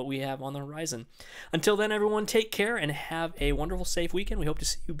there and what we have on the horizon. Until then, everyone, take care and have a wonderful, safe weekend. We hope to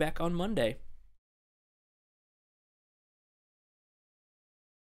see you back on Monday.